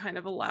to kind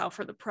of allow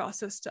for the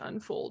process to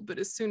unfold. But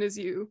as soon as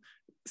you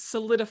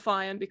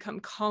solidify and become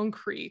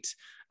concrete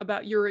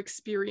about your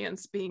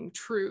experience being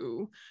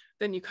true,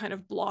 then you kind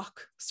of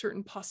block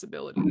certain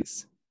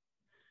possibilities.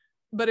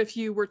 But if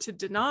you were to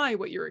deny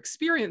what you're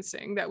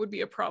experiencing, that would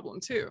be a problem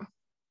too.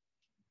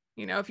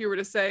 You know, if you were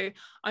to say,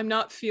 I'm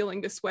not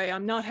feeling this way,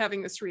 I'm not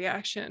having this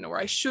reaction, or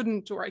I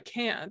shouldn't, or I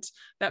can't,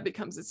 that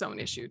becomes its own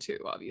issue too,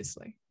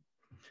 obviously.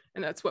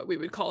 And that's what we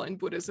would call in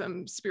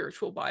Buddhism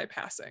spiritual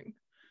bypassing,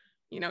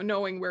 you know,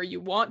 knowing where you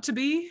want to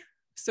be,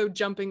 so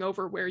jumping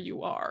over where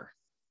you are.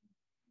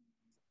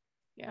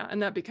 Yeah,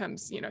 and that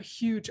becomes, you know, a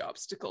huge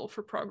obstacle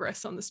for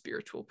progress on the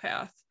spiritual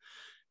path.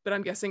 But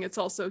I'm guessing it's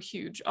also a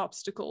huge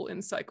obstacle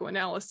in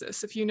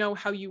psychoanalysis. If you know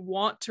how you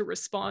want to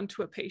respond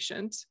to a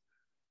patient,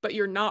 but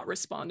you're not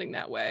responding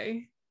that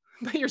way,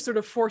 but you're sort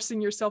of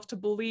forcing yourself to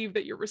believe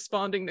that you're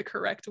responding the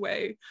correct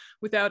way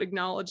without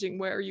acknowledging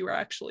where you are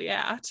actually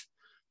at,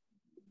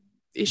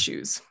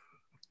 issues.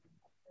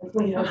 That's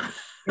what you have.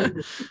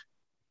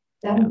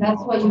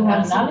 That's why you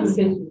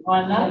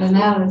have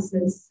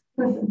analysis.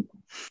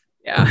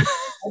 Yeah.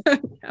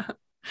 Yeah,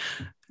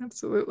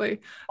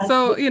 absolutely.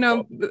 So, you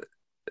know,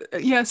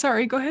 yeah,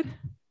 sorry, go ahead.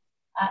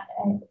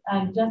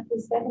 Just a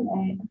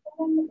second.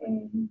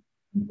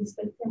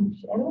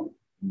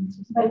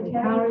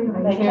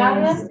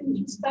 Vicarious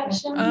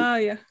introspection.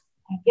 Yeah.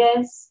 I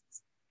guess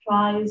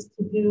tries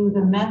to do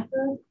the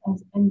method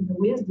and the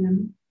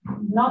wisdom,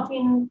 not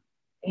in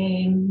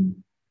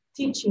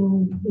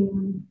teaching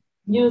him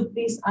use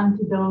this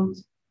antidote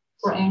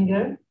for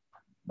anger,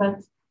 but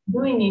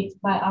doing it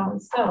by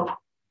ourselves,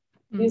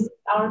 with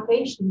our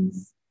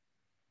patience.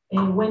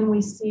 When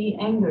we see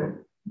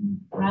anger,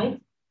 right?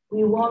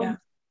 We won't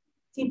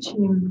teach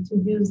him to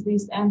use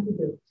this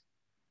antidote.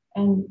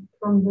 And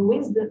from the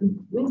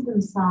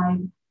wisdom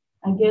side,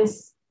 I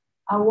guess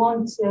I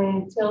won't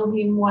tell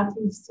him what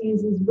he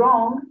sees is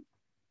wrong,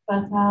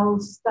 but I'll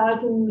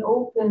start and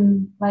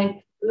open,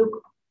 like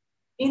look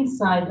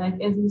inside,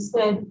 like as you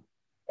said,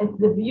 at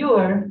the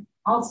viewer.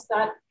 I'll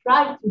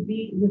try to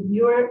be the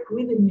viewer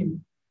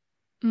within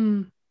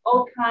him.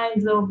 All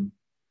kinds of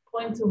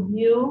points of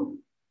view,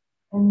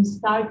 and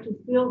start to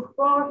feel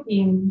for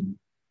him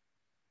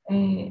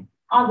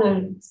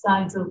other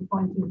sides of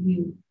point of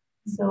view.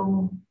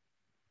 So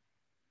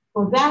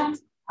for that,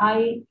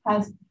 I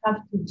have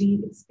to be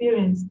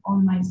experienced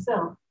on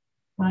myself,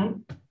 right?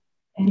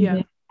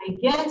 And I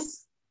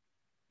guess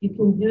you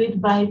can do it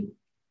by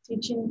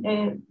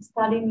teaching,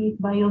 studying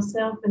it by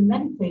yourself and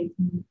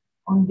meditating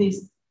on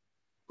this,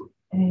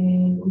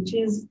 which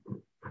is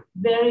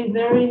very,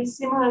 very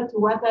similar to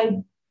what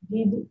I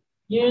did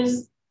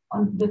years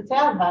on the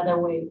Theravada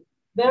way.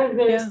 Very,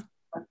 very similar.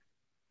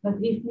 But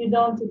if you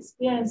don't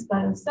experience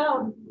by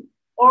yourself,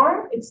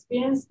 or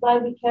experience by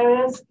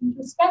vicarious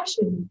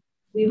introspection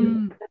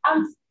with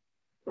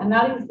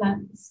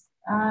analysis,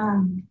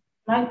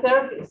 my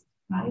therapist,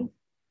 right?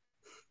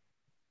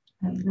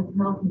 And that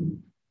helped me.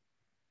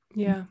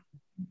 Yeah.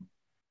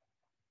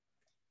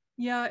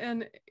 Yeah,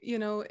 and you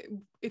know,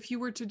 if you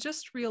were to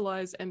just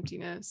realize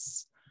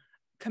emptiness,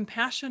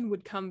 compassion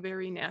would come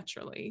very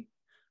naturally,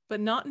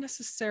 but not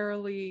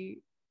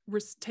necessarily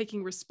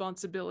taking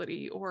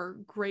responsibility or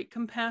great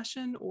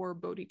compassion or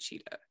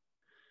bodhicitta.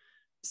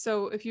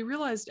 So if you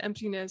realized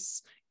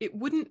emptiness, it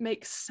wouldn't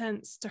make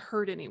sense to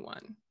hurt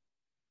anyone.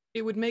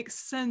 It would make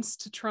sense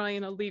to try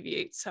and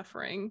alleviate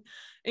suffering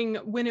and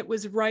when it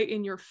was right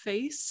in your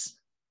face,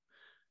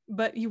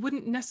 but you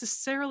wouldn't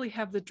necessarily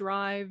have the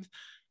drive,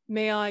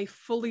 may I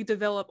fully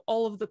develop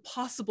all of the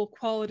possible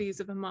qualities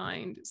of a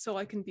mind so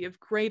I can be of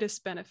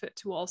greatest benefit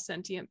to all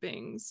sentient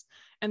beings.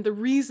 And the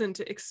reason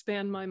to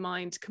expand my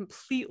mind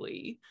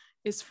completely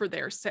is for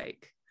their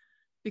sake.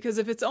 Because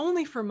if it's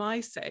only for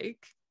my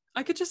sake,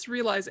 I could just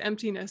realize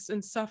emptiness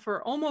and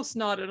suffer almost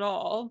not at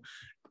all,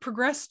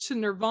 progress to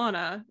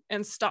nirvana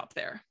and stop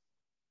there.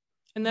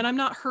 And then I'm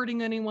not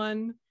hurting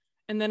anyone,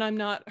 and then I'm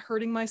not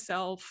hurting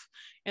myself,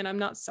 and I'm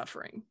not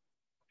suffering.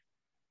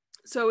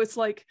 So it's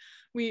like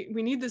we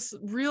need this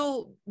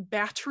real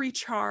battery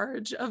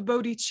charge of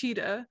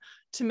bodhicitta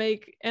to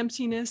make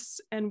emptiness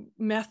and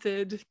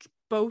method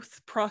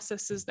both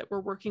processes that we're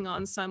working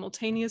on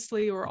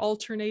simultaneously or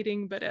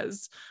alternating, but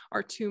as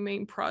our two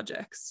main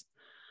projects.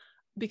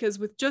 Because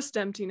with just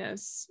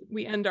emptiness,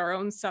 we end our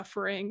own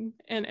suffering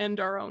and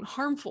end our own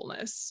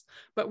harmfulness,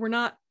 but we're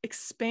not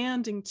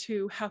expanding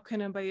to how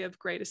can I be of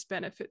greatest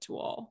benefit to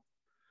all.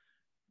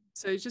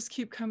 So you just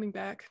keep coming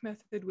back,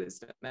 method,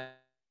 wisdom,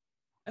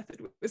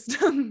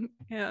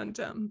 and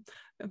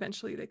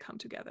eventually they come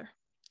together.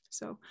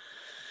 So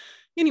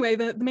anyway,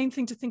 the main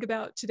thing to think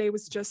about today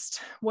was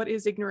just what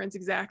is ignorance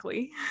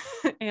exactly,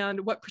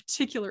 and what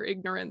particular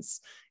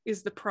ignorance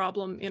is the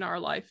problem in our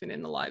life and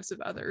in the lives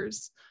of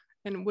others.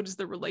 And what is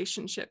the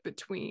relationship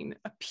between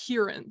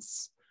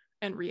appearance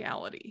and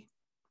reality,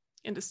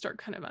 and to start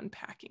kind of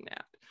unpacking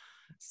that.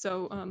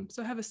 So,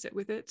 so have a sit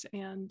with it,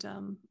 and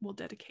we'll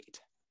dedicate.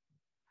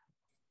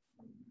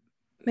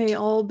 May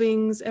all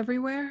beings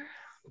everywhere,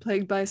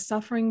 plagued by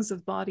sufferings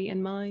of body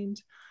and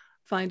mind,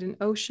 find an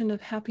ocean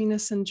of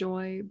happiness and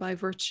joy by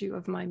virtue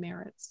of my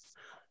merits.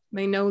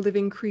 May no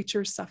living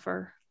creature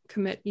suffer,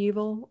 commit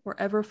evil, or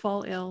ever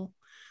fall ill.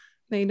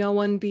 May no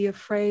one be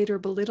afraid or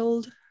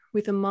belittled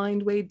with a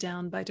mind weighed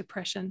down by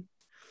depression.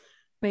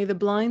 May the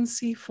blind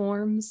see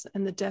forms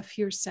and the deaf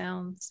hear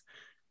sounds.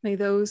 May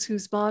those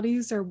whose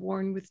bodies are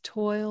worn with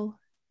toil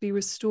be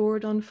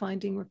restored on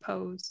finding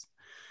repose.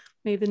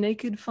 May the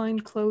naked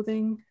find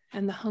clothing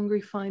and the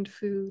hungry find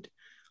food.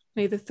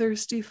 May the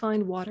thirsty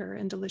find water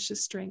and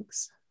delicious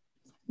drinks.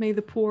 May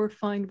the poor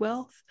find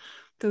wealth,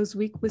 those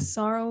weak with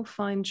sorrow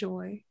find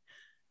joy.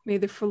 May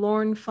the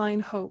forlorn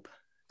find hope,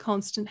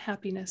 constant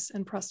happiness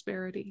and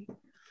prosperity.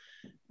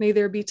 May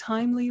there be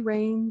timely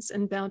rains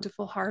and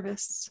bountiful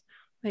harvests.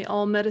 May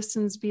all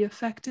medicines be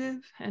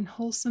effective and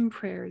wholesome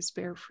prayers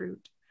bear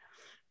fruit.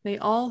 May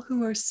all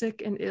who are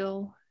sick and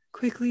ill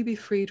quickly be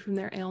freed from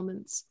their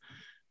ailments.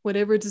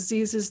 Whatever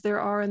diseases there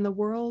are in the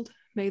world,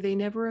 may they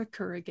never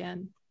occur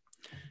again.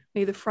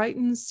 May the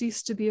frightened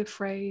cease to be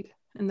afraid,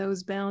 and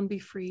those bound be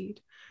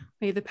freed.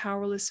 May the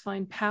powerless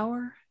find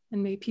power,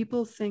 and may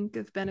people think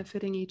of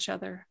benefiting each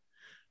other.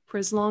 For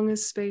as long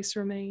as space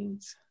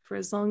remains, for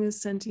as long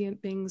as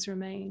sentient beings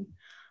remain,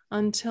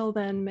 until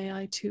then may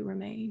I too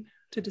remain,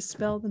 to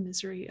dispel the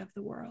misery of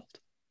the world.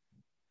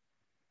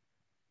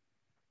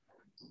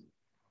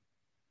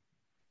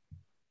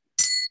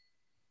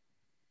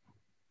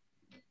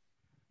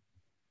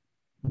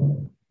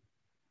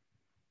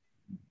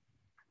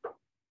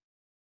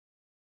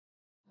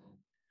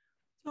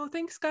 So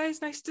thanks,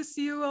 guys. Nice to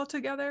see you all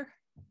together.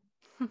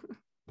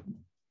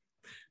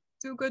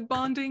 Do good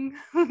bonding.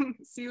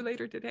 See you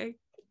later today.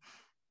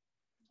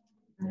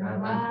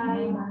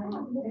 Bye.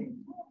 Bye.